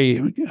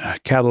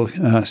 CATL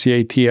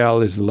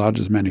is the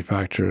largest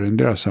manufacturer, and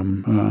there are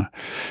some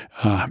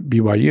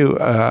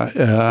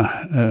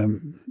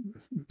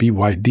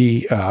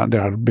BYD.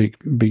 There are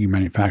big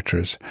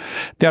manufacturers.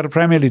 They are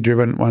primarily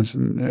driven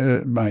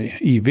by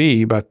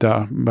EV, but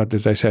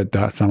as I said,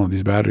 some of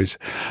these batteries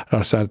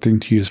are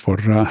starting to use for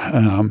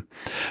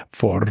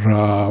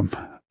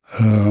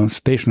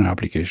stationary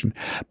application.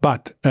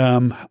 But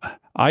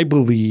I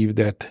believe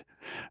that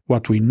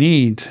what we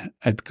need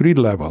at grid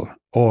level,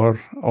 or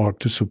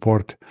to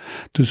support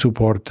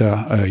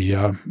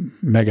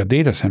mega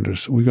data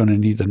centers, we're going to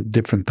need a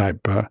different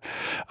type.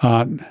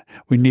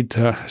 We need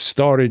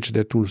storage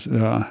that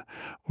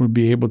will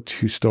be able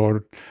to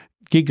store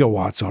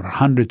gigawatts or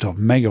hundreds of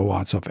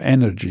megawatts of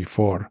energy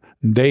for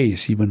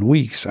days, even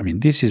weeks. I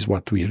mean, this is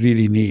what we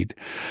really need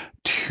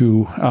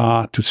to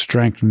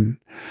strengthen,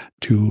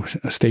 to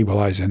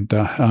stabilize, and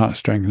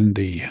strengthen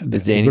the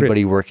Is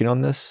anybody working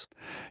on this?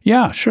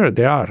 Yeah, sure,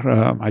 they are.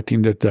 I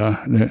think that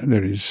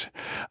there is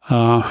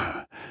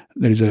a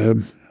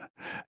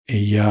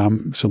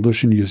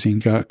solution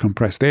using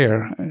compressed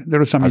air.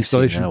 There are some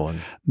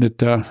installations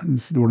that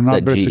were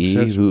not very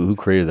successful. Who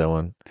created that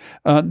one?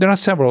 There are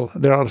several.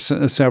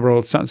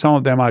 Some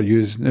of them are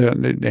used.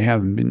 They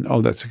haven't been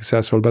all that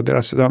successful, but there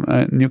are some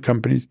new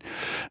companies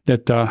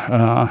that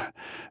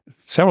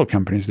several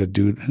companies that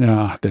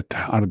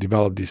are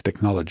developed this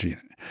technology.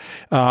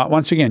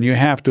 Once again, you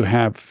have to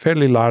have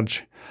fairly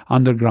large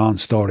underground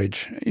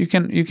storage. You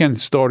can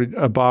store it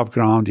above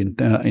ground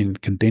in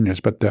containers,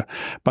 but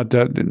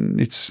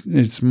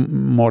it's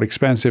more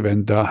expensive,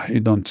 and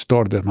you don't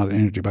store that much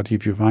energy. But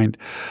if you find,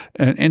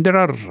 and there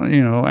are,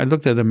 I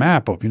looked at the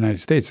map of the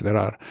United States. There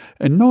are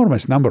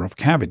enormous number of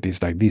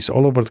cavities like this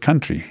all over the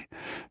country.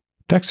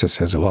 Texas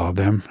has a lot of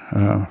them.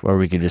 Or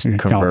we could just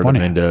convert them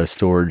into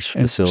storage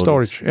facilities.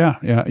 Storage, yeah.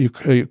 You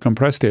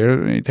compressed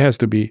air. It has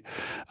to be.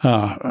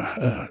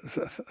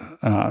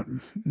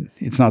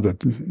 It's not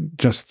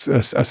just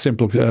a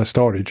simple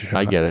storage.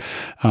 I get it.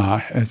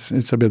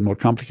 It's a bit more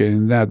complicated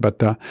than that,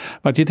 but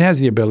it has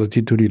the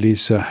ability to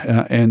release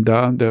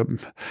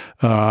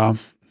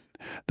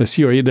the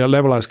COE, the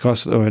levelized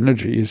cost of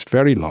energy, is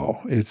very low.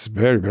 It's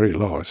very, very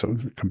low, so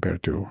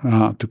compared to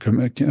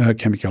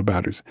chemical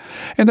batteries.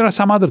 And there are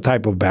some other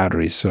type of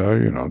batteries.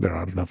 There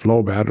are the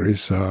flow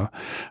batteries. There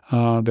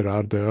are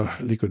the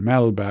liquid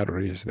metal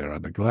batteries. There are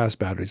the glass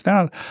batteries. There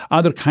are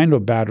other kind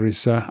of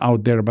batteries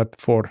out there. But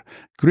for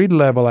grid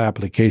level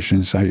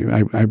applications,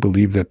 I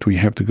believe that we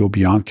have to go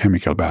beyond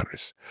chemical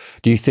batteries.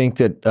 Do you think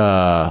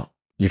that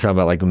you're talking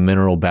about like a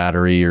mineral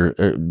battery,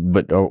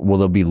 but will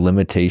there be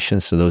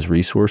limitations to those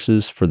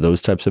resources for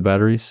those types of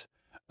batteries?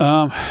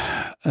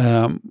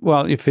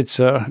 Well, if it's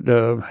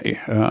the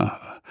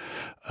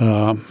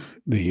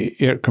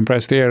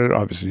compressed air,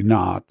 obviously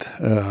not.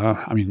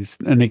 I mean,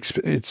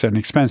 it's an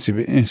expensive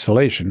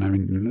installation. I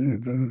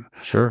mean,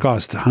 sure, it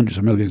costs hundreds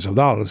of millions of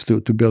dollars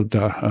to build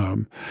a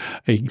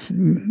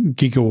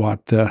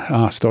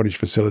gigawatt storage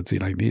facility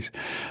like this.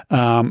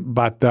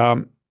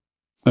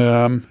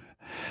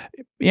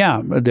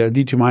 Yeah, the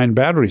lithium-ion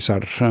batteries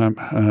are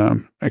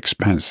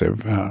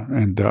expensive,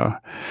 and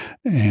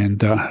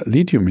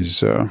lithium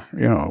is, at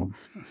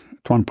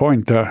one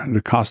point,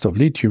 the cost of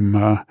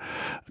lithium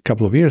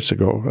couple of years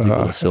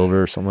ago.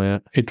 Silver or something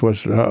like that? It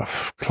was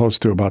close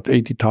to about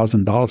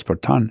 $80,000 per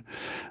ton.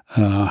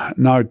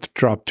 Now it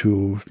dropped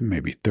to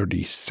maybe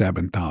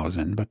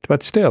 37,000,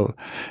 but still,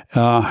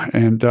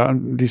 and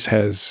this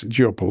has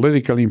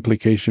geopolitical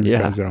implications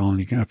because there are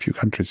only a few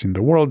countries in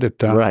the world that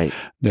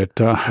That's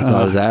what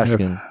I was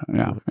asking.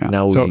 Yeah.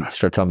 Now we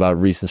start talking about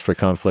reasons for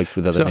conflict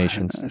with other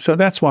nations. So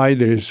that's why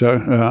there is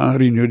a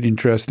renewed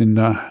interest in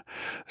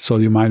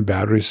sodium-ion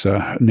batteries.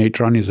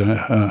 Natron is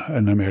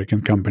an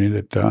American company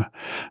that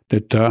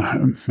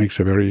makes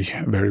a very,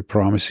 very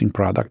promising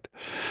product.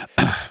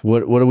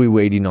 What are we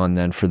waiting on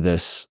then for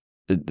this?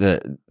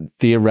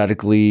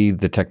 Theoretically,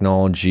 the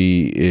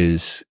technology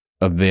is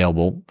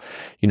available.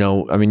 You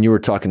know, I mean, you were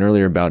talking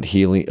earlier about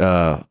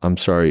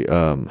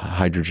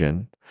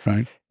hydrogen.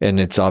 Right. And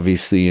it's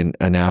obviously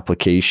an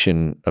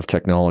application of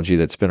technology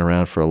that's been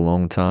around for a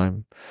long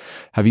time.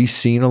 Have you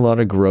seen a lot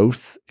of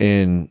growth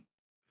in,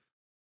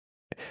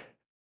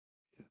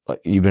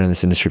 like, you've been in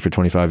this industry for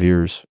 25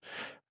 years.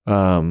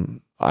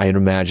 I'd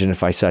imagine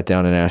if I sat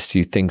down and asked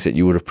you things that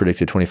you would have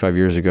predicted 25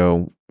 years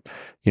ago,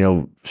 you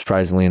know,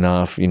 surprisingly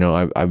enough, you know,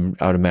 I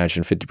would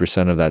imagine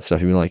 50% of that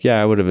stuff, you'd be like,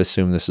 yeah, I would have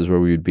assumed this is where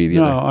we would be.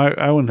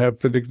 I wouldn't have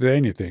predicted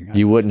anything.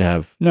 You wouldn't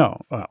have?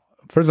 No.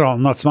 First of all,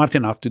 I'm not smart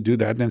enough to do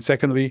that. And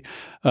secondly,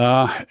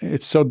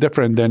 it's so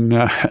different than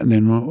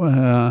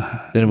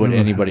what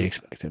anybody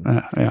expected.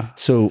 Yeah.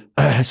 So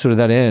to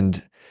that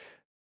end,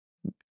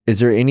 is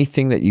there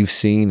anything that you've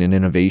seen in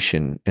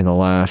innovation in the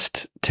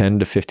last 10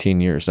 to 15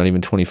 years, not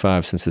even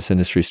 25 since this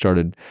industry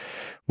started,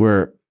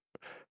 where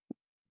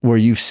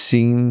you've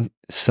seen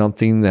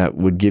something that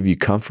would give you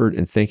comfort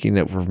in thinking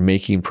that we're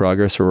making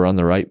progress or we're on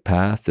the right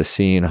path to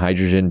seeing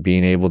hydrogen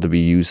being able to be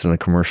used on a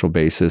commercial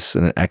basis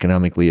and an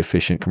economically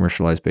efficient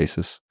commercialized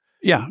basis?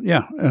 Yeah.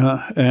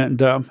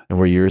 And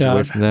we're years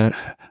away from that?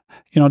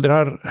 You know, there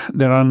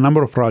are a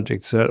number of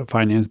projects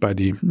financed by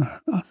the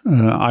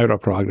IRA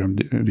program,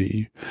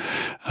 the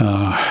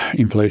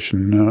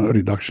Inflation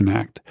Reduction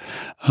Act.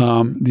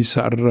 These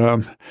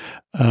are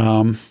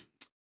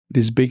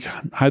these big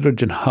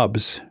hydrogen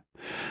hubs.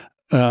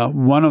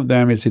 One of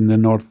them is in the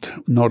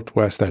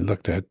northwest. I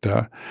looked at.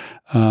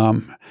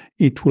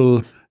 It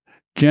will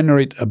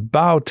generate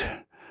about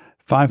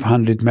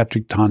 500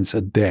 metric tons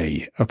a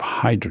day of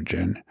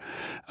hydrogen.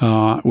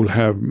 We'll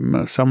have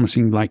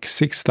something like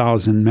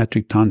 6,000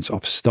 metric tons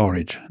of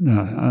storage,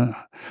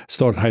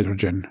 stored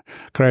hydrogen,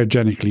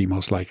 cryogenically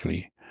most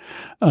likely.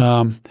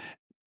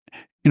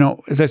 You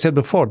know, as I said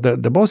before,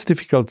 the most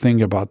difficult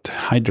thing about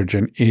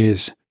hydrogen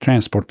is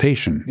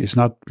transportation. It's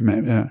not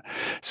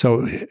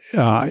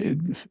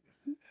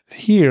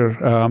here.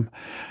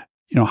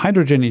 You know,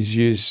 hydrogen is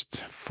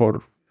used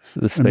for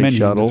the space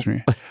shuttle,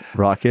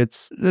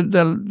 rockets.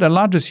 The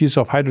largest use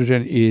of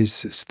hydrogen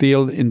is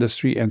steel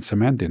industry and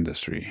cement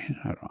industry.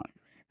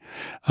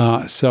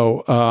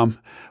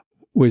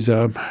 With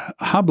a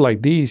hub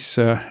like this,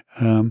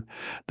 the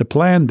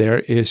plan there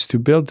is to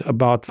build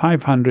about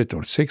 500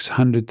 or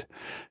 600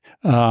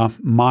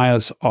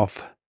 miles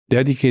of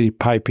dedicated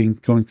piping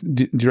going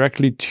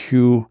directly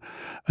to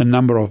a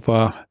number of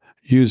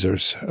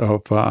users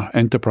of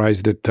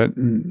enterprise that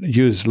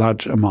use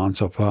large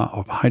amounts of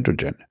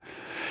hydrogen.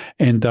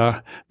 And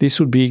this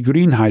would be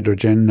green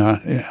hydrogen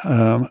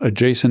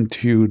adjacent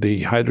to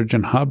the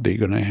hydrogen hub. They're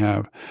going to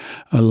have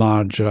a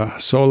large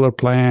solar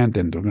plant,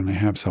 and they're going to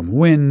have some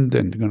wind,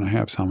 and they're going to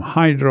have some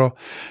hydro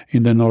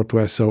in the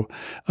northwest. So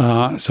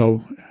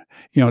you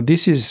know,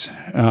 this is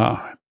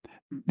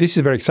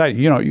very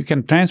exciting. You know, you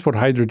can transport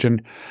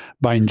hydrogen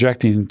by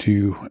injecting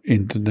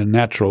into the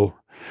natural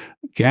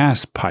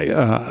gas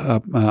pipeline.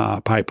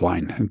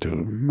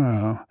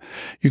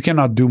 You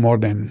cannot do more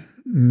than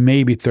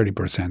maybe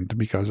 30%,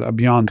 because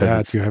beyond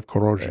that you have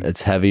corrosion.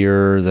 It's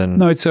heavier than...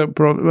 No, it's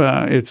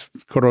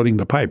corroding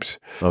the pipes.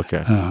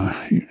 Okay.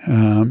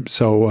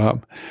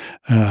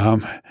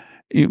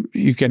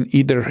 You can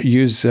either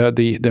use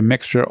the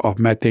mixture of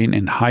methane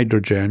and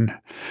hydrogen.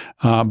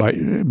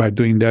 By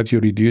doing that, you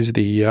reduce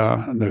the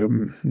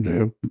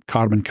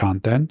carbon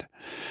content,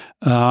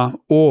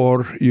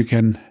 or you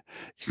can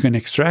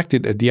extract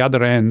it at the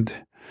other end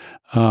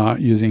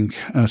using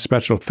a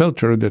special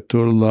filter that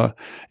will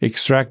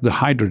extract the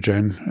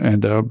hydrogen at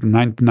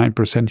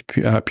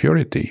 99%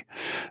 purity.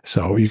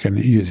 So you can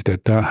use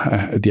that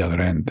at the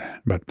other end.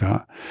 But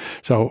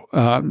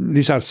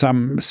these are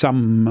some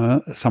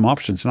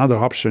options. Another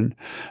option,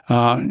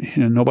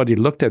 nobody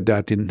looked at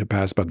that in the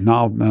past, but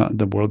now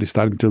the world is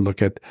starting to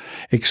look at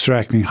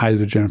extracting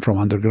hydrogen from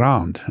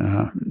underground.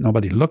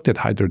 Nobody looked at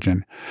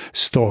hydrogen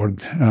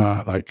stored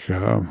like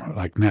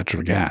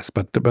natural gas,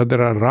 but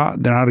there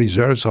are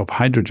reserves of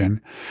hydrogen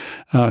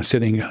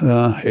sitting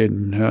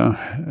in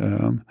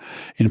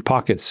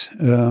pockets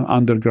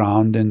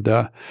underground. And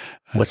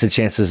what's the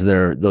chances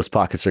those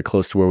pockets are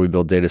close to where we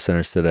build data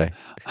centers today?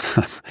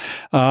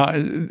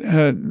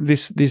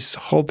 This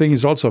whole thing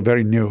is also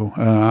very new.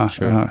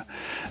 Sure.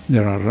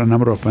 There are a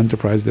number of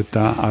enterprises that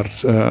are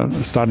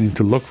starting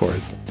to look for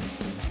it.